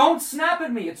 Don't snap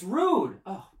at me. It's rude.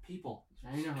 Oh, people.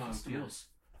 I know how it feels.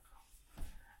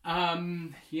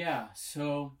 Yeah.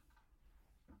 So,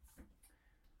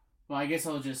 well, I guess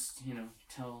I'll just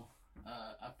tell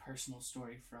a personal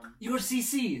story from your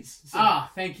CCs. So,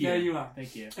 thank you. There you are.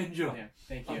 Thank you. Enjoy. Yeah,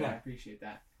 thank you. Okay. I appreciate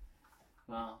that.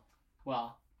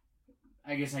 Well,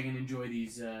 I guess I can enjoy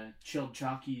these chilled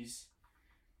chalkies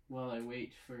while I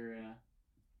wait for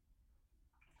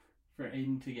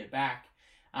Aiden to get back.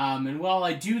 And while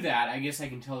I do that, I guess I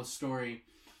can tell a story,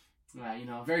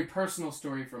 a very personal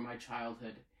story from my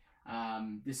childhood.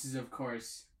 This is, of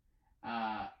course,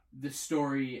 the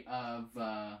story of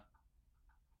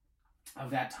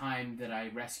that time that I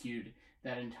rescued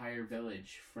that entire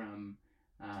village from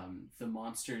the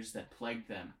monsters that plagued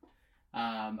them.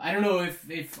 I don't know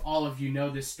if all of you know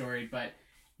this story, but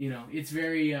it's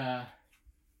very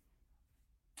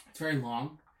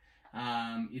long.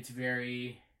 It's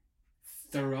very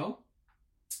thorough.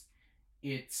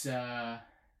 It's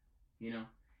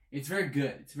it's very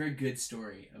good. It's a very good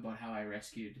story about how I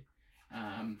rescued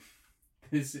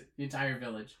this entire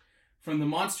village from the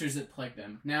monsters that plagued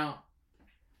them. Now,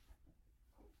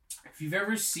 if you've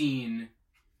ever seen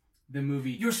the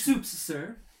movie... Your soups,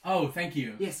 sir. Oh, thank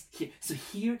you. Yes. So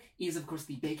here is, of course,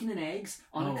 the bacon and eggs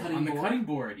on a cutting board. On the cutting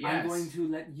board, yes. I'm going to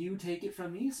let you take it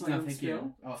from me so I don't thank spill.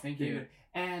 You. Oh, thank you. Good.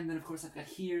 And then, of course, I've got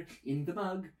here in the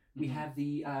mug, we have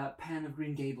the pan of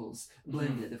Green Gables,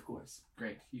 blended, of course.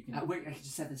 Great. You can. Wait, I can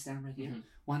just set this down right here.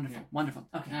 Wonderful.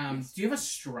 Okay. Yes. Do you have a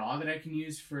straw that I can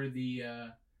use for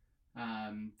the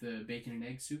bacon and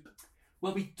egg soup?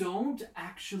 Well, we don't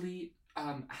actually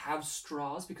have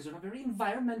straws because they're not very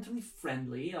environmentally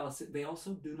friendly. They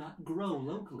also do not grow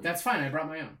locally. That's fine. I brought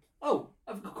my own. Oh,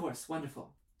 of course.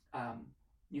 Wonderful.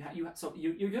 So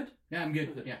you're good? Yeah, I'm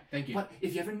good. Yeah, thank you. But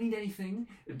if you ever need anything,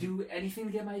 do anything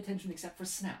to get my attention except for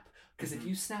Snap. Because if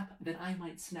you snap, then I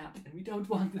might snap, and we don't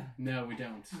want that. No, we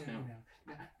don't.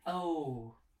 No.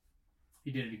 Oh.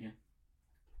 He did it again.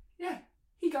 Yeah,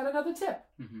 he got another tip.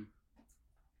 Mm-hmm.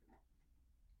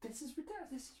 This is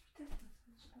ridiculous.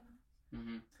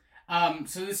 Mm-hmm.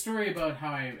 So the story about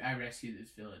how I rescued this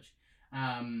village.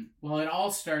 Well, it all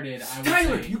started.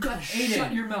 Tyler, you gotta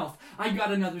shut your mouth. I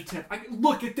got another tip.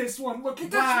 Look at this one. Look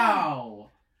at this one.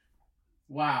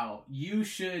 Wow. You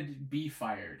should be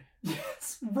fired.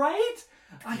 Yes, right?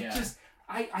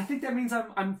 I think that means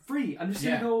I'm free. I'm just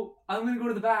gonna go. I'm gonna go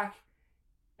to the back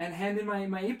and hand in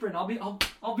my apron. I'll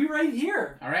be right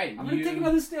here. All right. I'm gonna take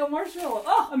another stale marshmallow.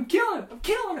 Oh, I'm killing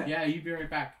it. Yeah, you be right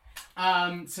back.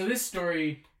 So this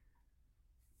story,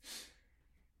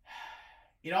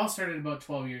 it all started about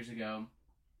 12 years ago.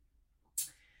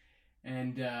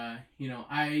 And,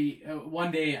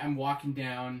 one day I'm walking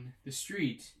down the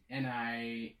street and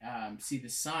I see the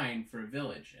sign for a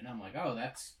village. And I'm like, oh,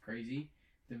 that's crazy.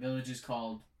 The village is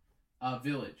called A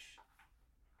Village.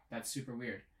 That's super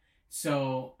weird.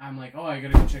 So I'm like, oh, I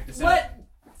gotta go check this out. Let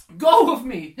go of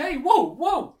me! Hey,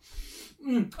 whoa!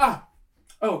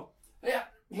 Oh, yeah.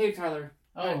 Hey, Tyler.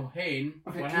 Oh, hey,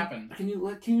 okay, what happened? Can you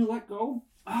let go?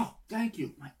 Oh, thank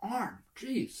you. My arm.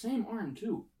 Geez, same arm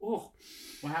too. Oh.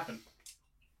 What happened?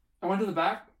 I went to the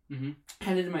back, mm-hmm.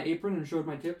 handed in my apron, and showed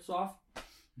my tips off.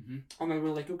 Mm-hmm. And they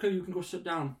were like, okay, you can go sit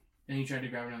down. And you tried to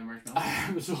grab another marshmallow?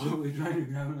 I was totally trying to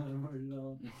grab another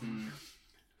marshmallow. Mm-hmm.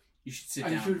 You should sit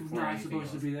down. Are you not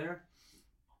supposed to be there?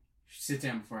 You should sit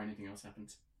down before anything else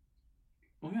happens.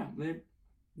 Oh, yeah.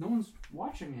 No one's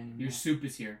watching anymore. Your soup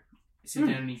is here. Sit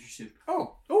down and eat your soup.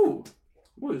 Oh!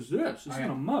 What is this? It's in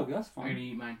a mug. That's fine. I'm going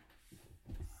to eat mine.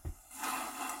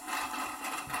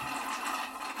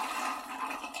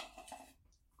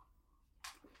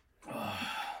 Oh,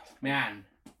 man.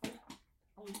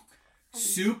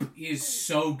 Soup is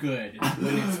so good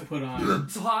when it's put on.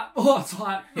 It's hot. Oh, it's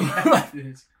hot. It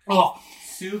is. Oh.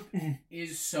 Soup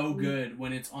is so good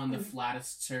when it's on the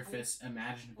flattest surface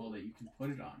imaginable that you can put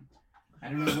it on. I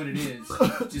don't know what it is.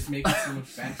 It just makes it so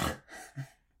much better.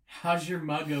 How's your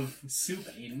mug of soup,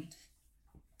 Aiden?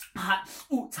 Hot.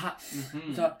 Ooh, it's hot. Mm-hmm.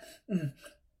 It's hot.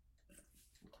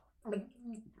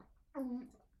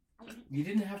 You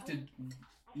didn't have to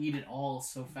eat it all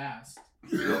so fast.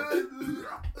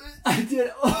 I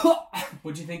did.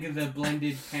 What'd you think of the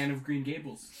blended pan of Green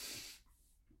Gables?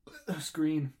 It was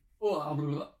green. It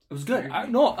was good.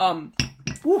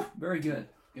 Very good.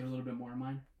 Get a little bit more of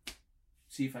mine.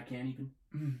 See if I can even.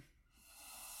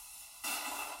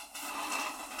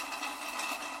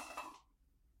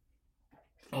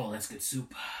 Oh, that's good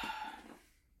soup.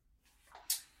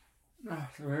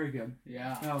 Very good.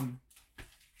 Yeah.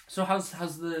 So how's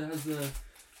the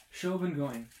show been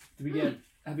going? Did we get?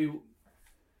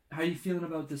 How are you feeling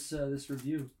about this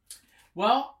review?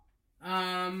 Well,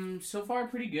 so far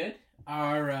pretty good.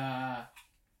 Our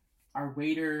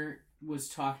waiter was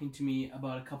talking to me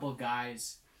about a couple of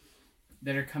guys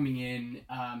that are coming in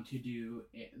to do.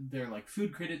 They're like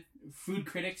food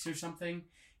critics or something.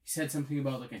 He said something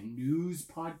about like a news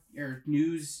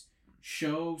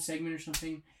show segment or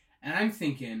something, and I'm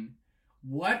thinking,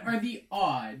 what are the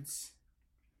odds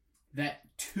that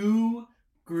two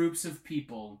groups of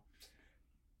people,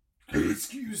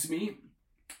 excuse me,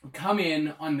 come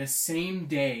in on the same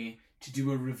day to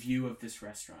do a review of this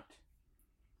restaurant?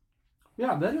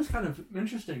 Yeah, that is kind of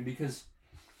interesting because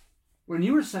when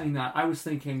you were saying that, I was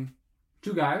thinking,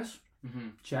 two guys,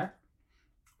 check.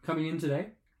 Coming in today,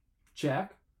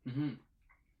 check.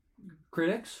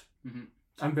 Critics,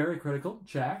 I'm very critical,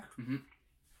 check.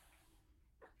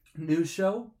 News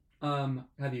show,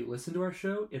 have you listened to our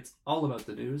show? It's all about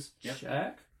the news,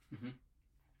 check.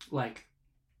 Like,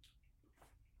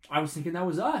 I was thinking that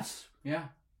was us. Yeah.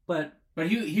 But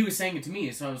he was saying it to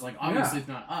me, so I was like, obviously it's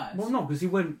not us. Well, no, because he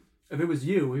wouldn't. If it was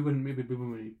you, he wouldn't.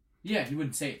 Yeah, he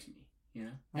wouldn't say it to me, you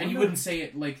know. And he wouldn't say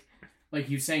it like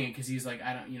he was saying it because he's like,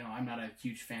 I'm not a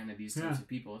huge fan of these types of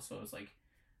people. So it was like,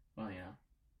 well,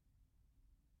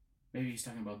 maybe he's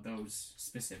talking about those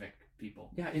specific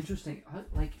people. Yeah, interesting. I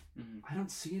don't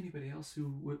see anybody else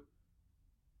who would.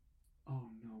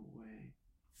 Oh no way!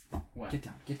 What?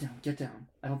 Get down!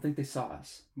 I don't think they saw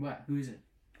us. What? Who is it?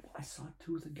 I saw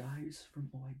two of the guys from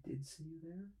Oh I Did See You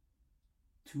There.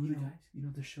 Two of the guys? You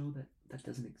know the show that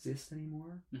doesn't exist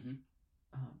anymore?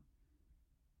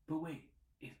 But wait,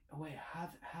 how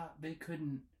they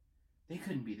couldn't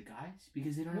be the guys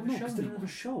because they don't have a show. They don't have a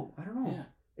show. I don't know. Yeah.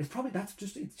 It's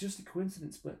just a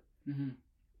coincidence, but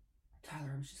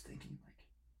Tyler, I was just thinking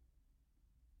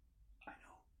I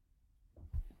know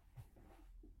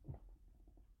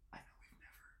we've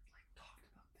never talked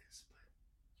about this, but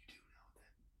you do know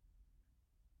that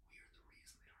we are the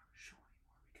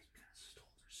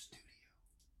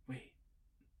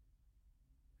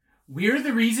We're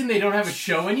the reason they don't have a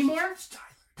show anymore?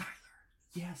 Tyler.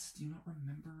 Yes, do you not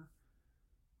remember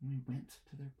when we went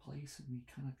to their place and we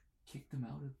kind of kicked them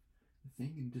out of the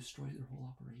thing and destroyed their whole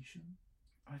operation?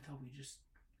 I thought we just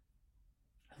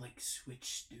switched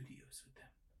studios with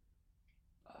them.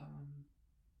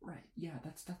 Right. Yeah,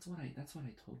 that's what I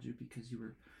told you because you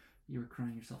were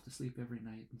crying yourself to sleep every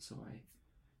night, and so I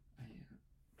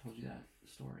told you that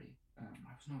story. I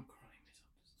was not crying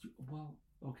myself to sleep. Well,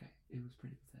 okay, it was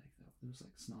pretty pathetic though. There was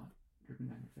like snot dripping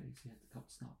down your face. You had a couple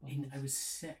snot bubbles. And I was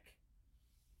sick.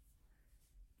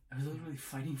 I was literally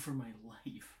fighting for my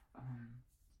life.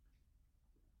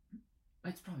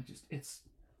 It's probably just it's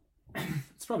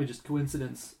probably just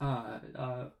coincidence.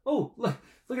 Oh, look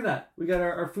at that. We got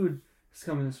our food is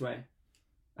coming this way.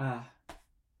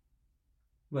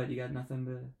 What, you got nothing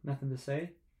to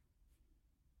say?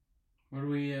 What do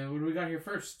we got here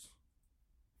first?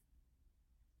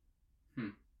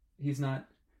 He's not.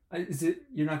 Is it?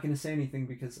 You're not going to say anything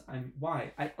because I'm.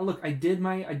 Why? Look. I did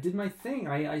my thing.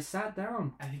 I sat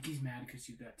down. I think he's mad because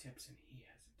you got tips and he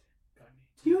hasn't gotten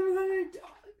any tips.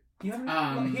 You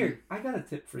haven't. Here, I got a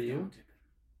tip for you. Don't tip him.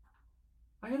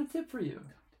 I got a tip for you.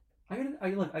 I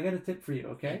got a tip for you.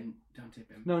 Okay. And don't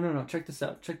tip him. No. Check this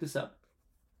out.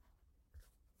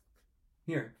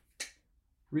 Here,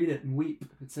 read it and weep.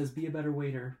 It says, "Be a better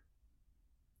waiter."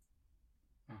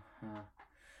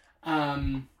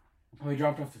 We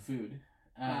dropped off the food.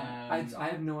 I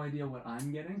have no idea what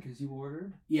I'm getting because you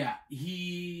ordered. Yeah,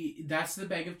 that's the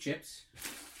bag of chips.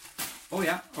 Oh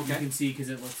yeah, okay. You can see because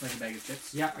it looks like a bag of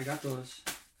chips. Yeah, I got those.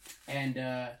 And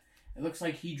it looks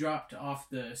like he dropped off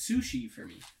the sushi for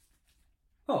me.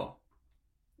 Oh,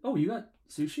 you got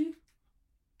sushi?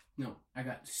 No, I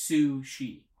got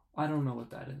sushi. I don't know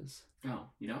what that is. Oh,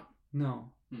 you don't?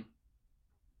 No.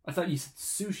 I thought you said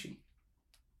sushi.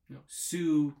 No,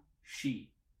 sushi.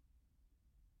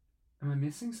 Am I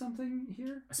missing something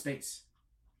here? A space.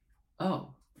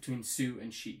 Oh. Between su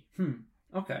and she.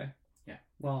 Okay. Yeah.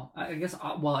 Well, I guess,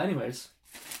 anyways,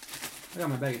 I got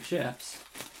my bag of chips.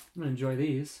 I'm going to enjoy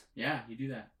these. Yeah, you do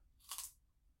that.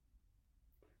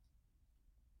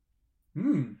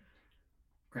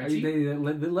 Crunchy? They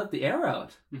let the air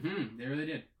out. They really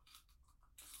did.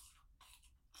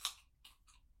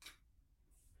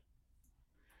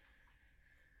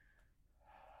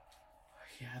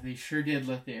 Yeah, they sure did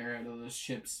let the air out of those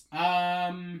chips.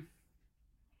 Aiden,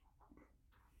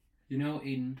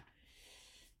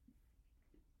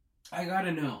 I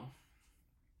gotta know.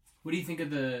 What do you think of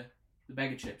the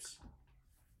bag of chips?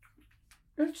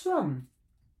 It's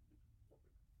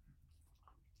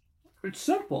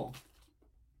simple.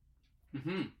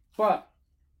 But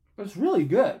it's really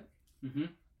good.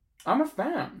 I'm a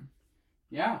fan.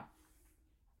 Yeah.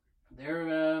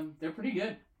 They're pretty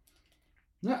good.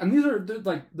 Yeah, and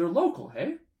they're local,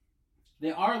 hey? They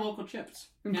are local chips.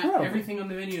 Incredible. Yeah, everything on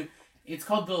the menu, it's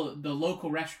called the local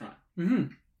restaurant.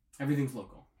 Everything's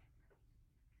local.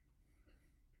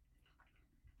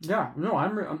 Yeah, no,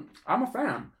 I'm a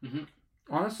fan.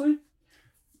 Honestly,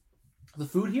 the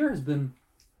food here has been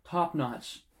top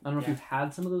notch. I don't know if you've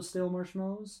had some of those stale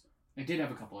marshmallows. I did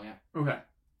have a couple, yeah. Okay,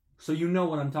 so you know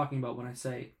what I'm talking about when I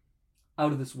say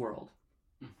out of this world.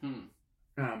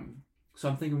 So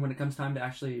I'm thinking when it comes time to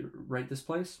actually rate this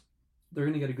place, they're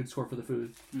gonna get a good score for the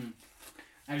food.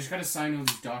 I just gotta sign all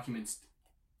these documents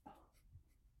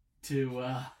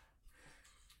to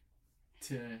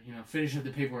finish up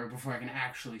the paperwork before I can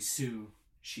actually sue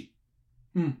she.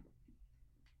 This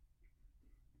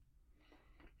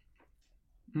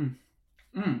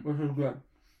is good.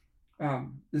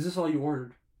 Is this all you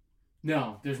ordered?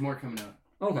 No, there's more coming out.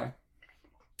 Okay.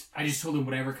 I just told him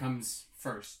whatever comes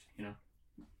first,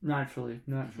 Naturally.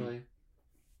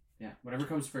 Yeah, whatever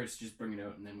comes first, just bring it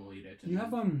out and then we'll eat it. You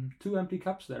have 2 empty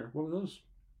cups there. What were those?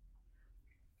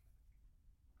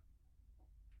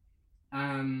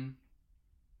 I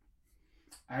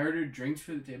ordered drinks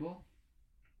for the table.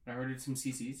 I ordered some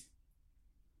CCs.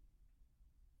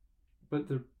 But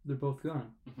they're both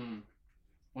gone.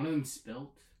 One of them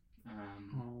spilled.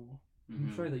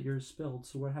 I'm sorry that yours spilled.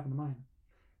 So what happened to mine?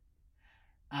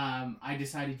 I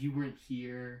decided you weren't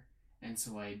here, and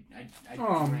so I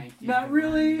drank it. Not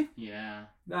really? Yeah.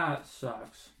 That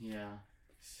sucks. Yeah.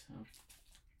 So.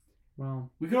 Well,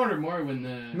 we can order more when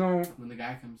the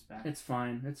guy comes back. It's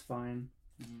fine.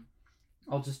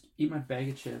 I'll just eat my bag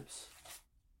of chips.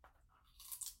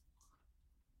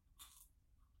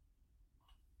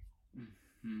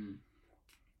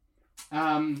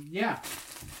 Yeah.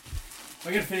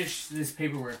 I gotta finish this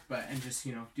paperwork, and just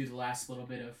do the last little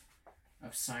bit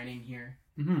of signing here,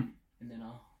 and then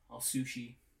I'll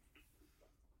sushi.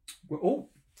 Well,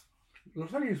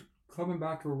 looks like he's coming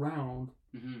back around.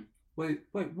 Mm-hmm. Wait,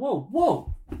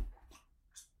 whoa!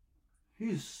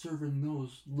 He's serving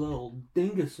those little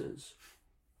dinguses.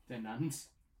 The nuns?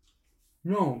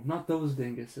 No, not those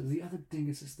dinguses. The other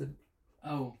dinguses. The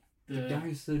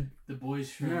guys that... The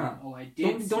boys from... Yeah. Oh, I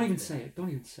did. Don't even say it. Don't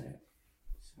even say it.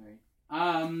 Sorry.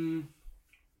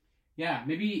 Yeah,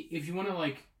 maybe if you want to,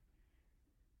 like,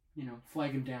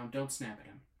 flag him down, don't snap at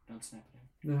him.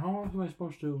 Then how long am I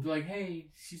supposed to... Be like, hey,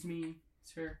 excuse me,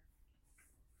 sir.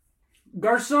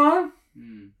 Garçon!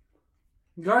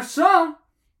 Garçon!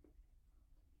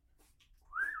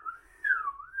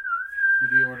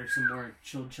 Maybe order some more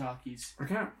chilled chalkies. I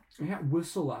can't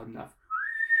whistle loud enough.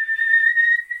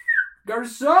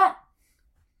 Garçon!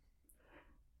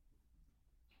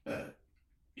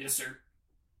 Yes, sir.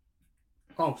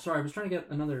 Oh, sorry. I was trying to get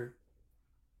another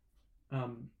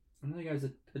guy's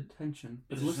attention.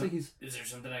 But it looks like he's... Is there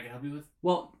something I can help you with?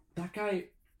 Well, that guy,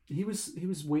 he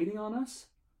was waiting on us.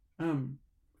 And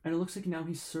it looks like now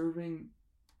he's serving...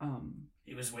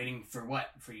 He was waiting for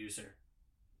what for you, sir?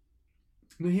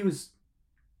 No, he was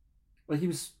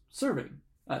serving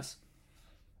us.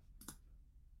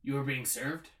 You were being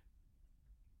served?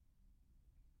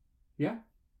 Yeah.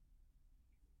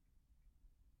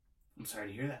 I'm sorry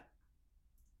to hear that.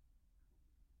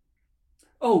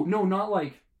 Oh, no, not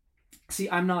like... See,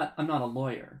 I'm not a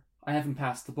lawyer. I haven't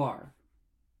passed the bar.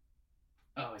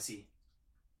 Oh, I see.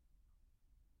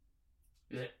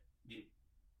 Is it...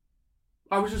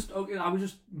 I was just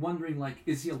wondering, like,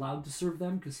 is he allowed to serve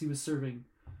them? Because he was serving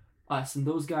us, and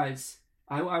those guys,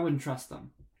 I wouldn't trust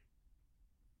them.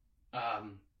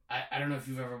 I don't know if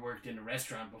you've ever worked in a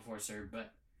restaurant before, sir,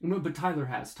 but... No, but Tyler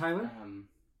has. Tyler?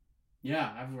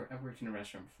 Yeah, I've worked in a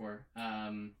restaurant before.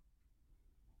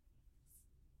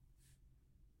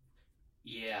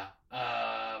 Yeah.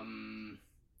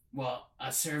 Well,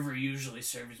 a server usually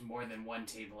serves more than one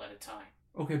table at a time.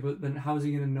 Okay, but then how is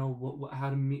he gonna know how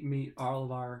to meet all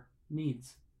of our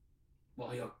needs?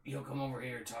 Well, he'll come over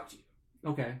here and talk to you.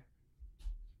 Okay.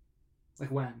 Like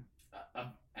when?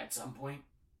 At some point.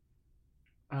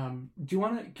 Do you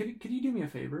wanna? Could you do me a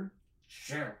favor?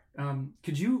 Sure.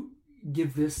 Could you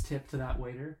give this tip to that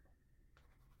waiter?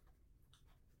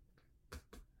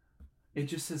 It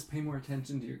just says pay more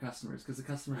attention to your customers because the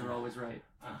customers are always right.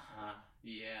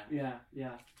 Yeah.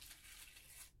 Yeah.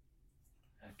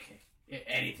 Okay.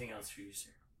 Anything else for you, sir?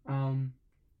 I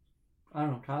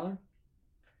don't know, Tyler.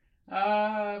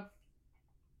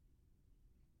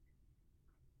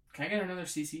 Can I get another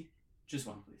CC? Just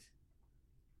one, please.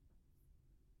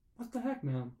 What the heck,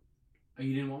 man? Oh,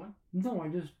 you didn't want one? No, I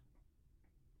just...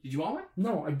 Did you want one?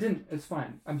 No, I didn't. It's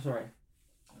fine. I'm sorry.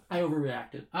 I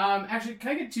overreacted. Actually,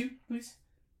 can I get two, please?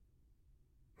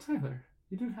 Tyler,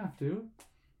 you didn't have to.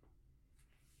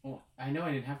 Well, I know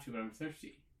I didn't have to, but I'm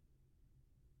thirsty.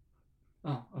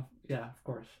 Oh, yeah, of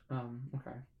course.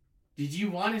 Okay. Did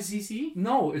you want a CC?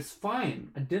 No, it's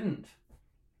fine. I didn't.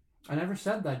 I never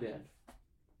said that I did.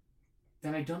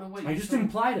 Then I don't know what I just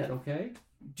implied it, okay?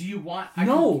 Do you want... I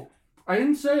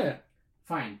didn't say it.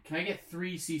 Fine. Can I get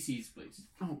 3 CCs, please?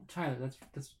 Oh, Tyler,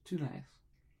 that's too nice.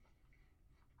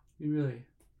 You really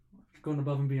going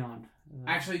above and beyond.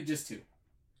 Actually, just 2.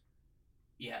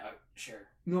 Yeah, sure.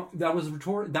 No, that was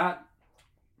rhetorical. That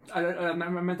I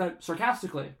meant that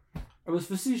sarcastically. It was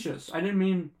facetious. I didn't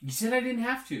mean... You said I didn't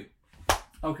have to.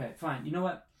 Okay, fine. You know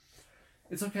what?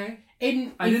 It's okay.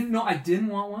 Aiden, I didn't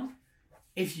want one.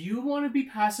 If you want to be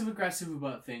passive-aggressive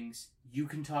about things, you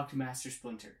can talk to Master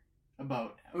Splinter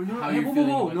about how you're feeling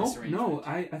about this arrangement. No,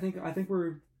 I think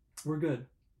we're good.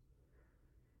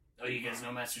 Oh, you guys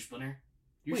know Master Splinter?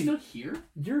 You're still here?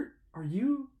 Are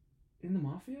you in the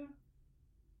Mafia?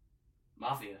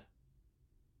 Mafia?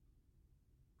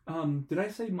 Did I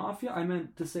say Mafia? I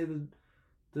meant to say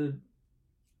the...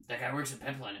 That guy works at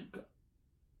Pet Planet.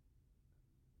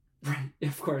 Right,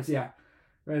 of course, yeah.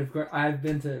 Right, of course. I've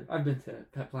been to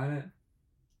Pet Planet.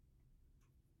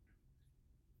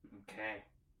 Okay.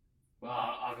 Well,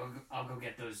 I'll go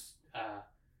get those.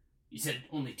 You said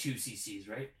only 2 CCs,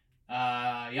 right?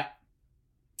 Yeah.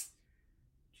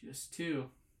 Just 2.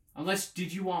 Unless,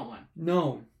 did you want one?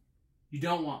 No. You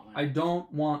don't want one? I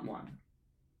don't want one.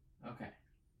 Okay.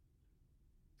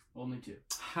 Only 2.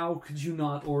 How could you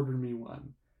not order me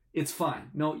one? It's fine.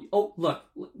 No. Oh, look.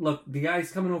 The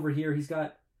guy's coming over here. He's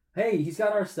got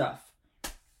our stuff.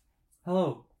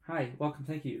 Hello. Hi. Welcome.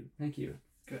 Thank you.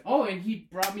 Good. Oh, and he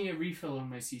brought me a refill on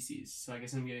my CCs, so I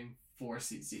guess I'm getting 4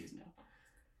 CCs now.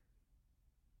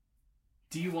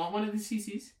 Do you want one of the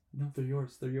CCs? No, they're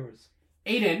yours.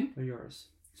 Aiden! They're yours.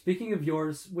 Speaking of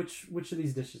yours, which of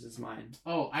these dishes is mine?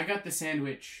 Oh, I got the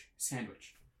sandwich.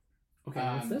 Okay,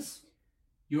 what's this?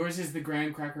 Yours is the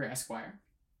Graham Cracker Esquire.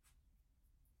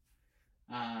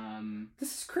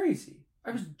 This is crazy.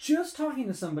 I was just talking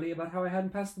to somebody about how I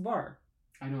hadn't passed the bar.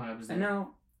 I know I was there. And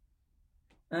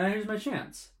now here's my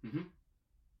chance. Mm-hmm.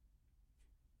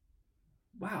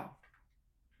 Wow.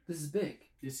 This is big.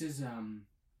 This is kind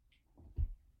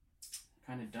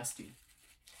of dusty.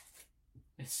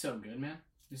 It's so good, man.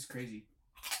 This is crazy.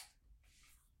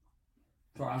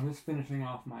 So I'm just finishing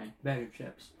off my bag of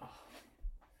chips. Oh.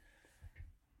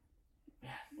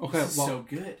 Man, okay, this is so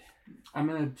good. I'm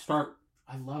gonna start.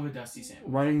 I love a dusty sandwich.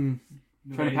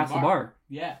 Trying to pass the bar.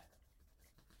 Yeah.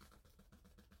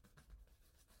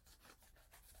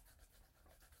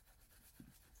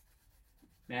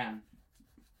 Man,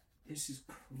 this is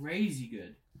crazy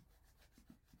good.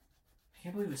 I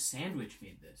can't believe a sandwich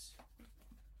made this.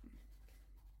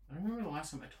 I don't remember the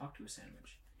last time I talked to a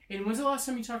sandwich. Aiden, when's the last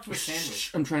time you talked to a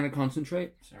sandwich? I'm trying to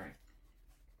concentrate. Sorry.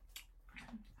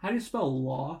 How do you spell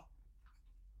law?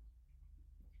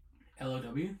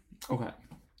 L-O-W? Okay.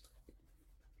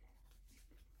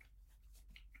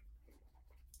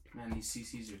 Man, these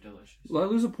CCs are delicious. Will I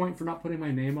lose a point for not putting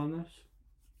my name on this?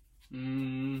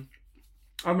 Mm.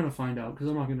 I'm gonna find out because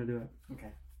I'm not gonna do it.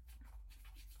 Okay.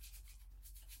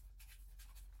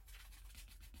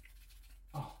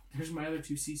 Oh, there's my other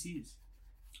 2 CCs.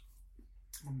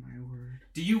 Oh my word.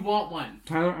 Do you want one?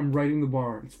 Tyler, I'm writing the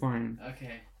bar. It's fine.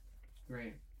 Okay.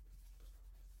 Great.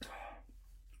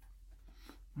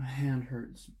 My hand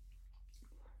hurts.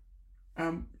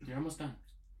 You're almost done.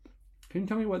 Can you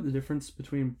tell me what the difference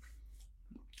between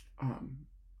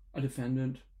a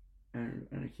defendant and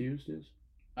an accused is?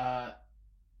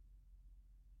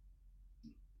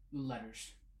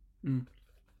 Letters. Mm.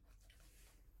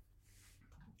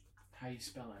 How you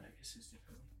spell it, I guess, is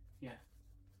different. Yeah.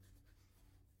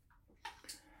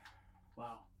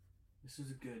 Wow. This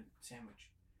was a good sandwich.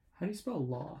 How do you spell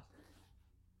law?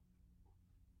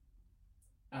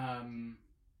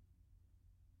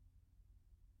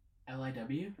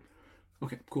 L-I-W?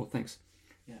 Okay, cool, thanks.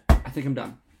 Yeah. I think I'm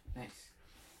done. Nice.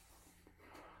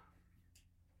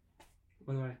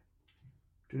 What do I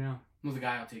do now? Well, the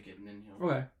guy will take it and then he'll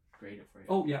Okay. grade it for you.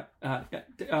 Oh, yeah.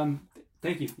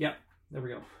 Thank you. Yep. There we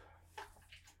go.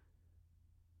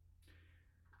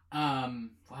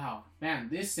 Wow. Man,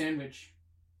 this sandwich...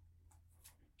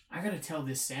 I gotta tell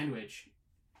this sandwich,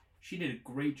 she did a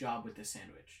great job with this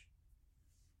sandwich.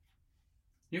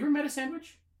 You ever met a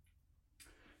sandwich?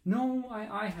 No,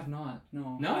 I have not.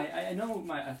 No. No? I know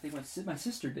I think my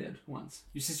sister did once.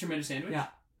 Your sister made a sandwich? Yeah.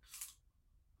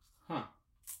 Huh.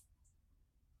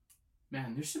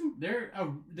 Man,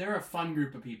 they're a fun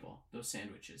group of people, those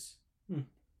sandwiches. Hmm.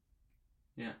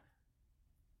 Yeah.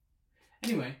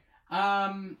 Anyway,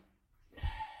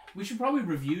 we should probably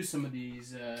review some of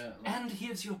these. And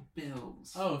here's your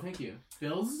bills. Oh, thank you.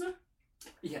 Bills?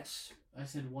 Yes. I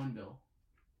said one bill.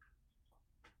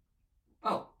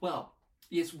 Oh, well,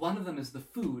 yes, one of them is the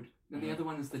food, and the other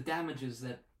one is the damages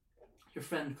that your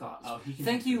friend caused. Oh, he can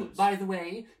Thank do you, those. by the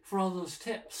way, for all those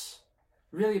tips.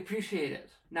 Really appreciate it.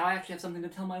 Now I actually have something to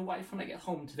tell my wife when I get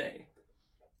home today.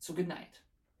 So good night.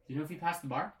 Do you know if he passed the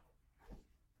bar?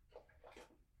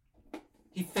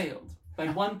 He failed by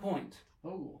 1 point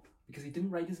Oh. because he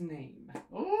didn't write his name.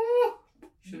 Oh!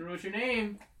 Should have wrote your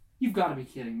name. You've got to be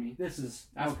kidding me. This is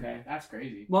That's okay. That's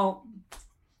crazy. Well,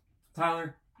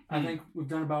 Tyler, I think we've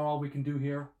done about all we can do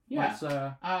here. Yeah. Let's,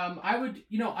 I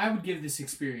would give this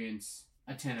experience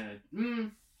a 10 out of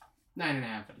 9.5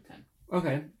 out of 10.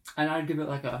 okay, and I'd give it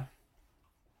like a.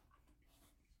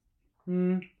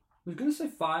 I was gonna say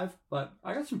 5, but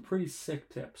I got some pretty sick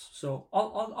tips, so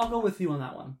I'll go with you on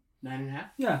that one.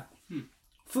 9.5? Yeah.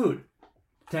 Food,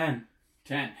 10.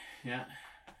 10. Yeah.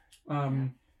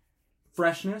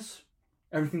 Freshness,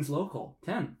 everything's local,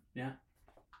 10. Yeah.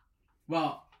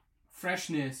 Well,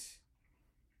 freshness,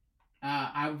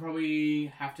 I would probably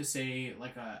have to say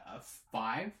like a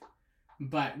 5,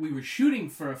 but we were shooting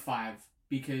for a 5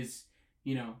 because,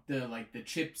 you know, the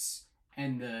chips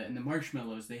and the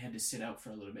marshmallows, they had to sit out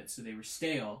for a little bit, so they were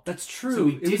stale. That's true. So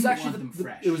we it was didn't actually want them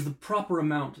fresh. it was the proper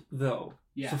amount though.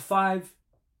 Yeah. So 5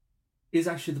 is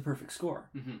actually the perfect score.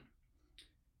 Mm-hmm.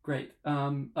 Great.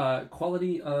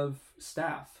 Quality of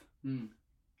staff.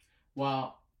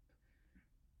 Well,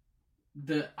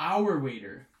 our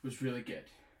waiter was really good.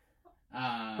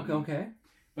 Okay.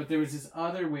 But there was this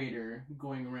other waiter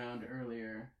going around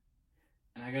earlier,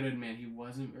 and I gotta admit, he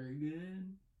wasn't very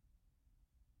good.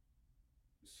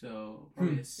 So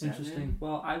probably a 7. Interesting.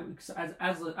 Well,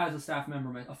 as a staff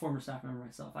member, a former staff member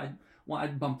myself,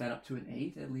 I'd bump that up to an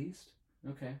 8 at least.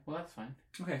 Okay, well that's fine.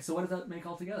 Okay, so what does that make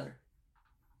altogether?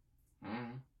 I don't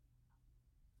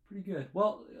know. pretty good.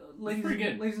 Well,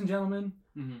 ladies and gentlemen,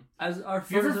 as our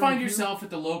if you ever find yourself at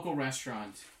the local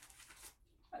restaurant,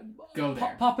 go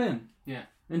there. Pop in. Yeah.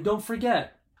 And don't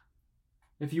forget,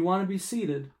 if you want to be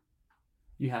seated,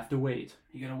 you have to wait.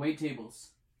 You gotta wait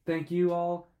tables. Thank you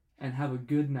all, and have a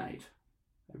good night.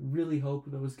 I really hope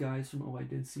those guys from Oh I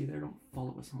Did See There don't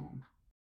follow us home.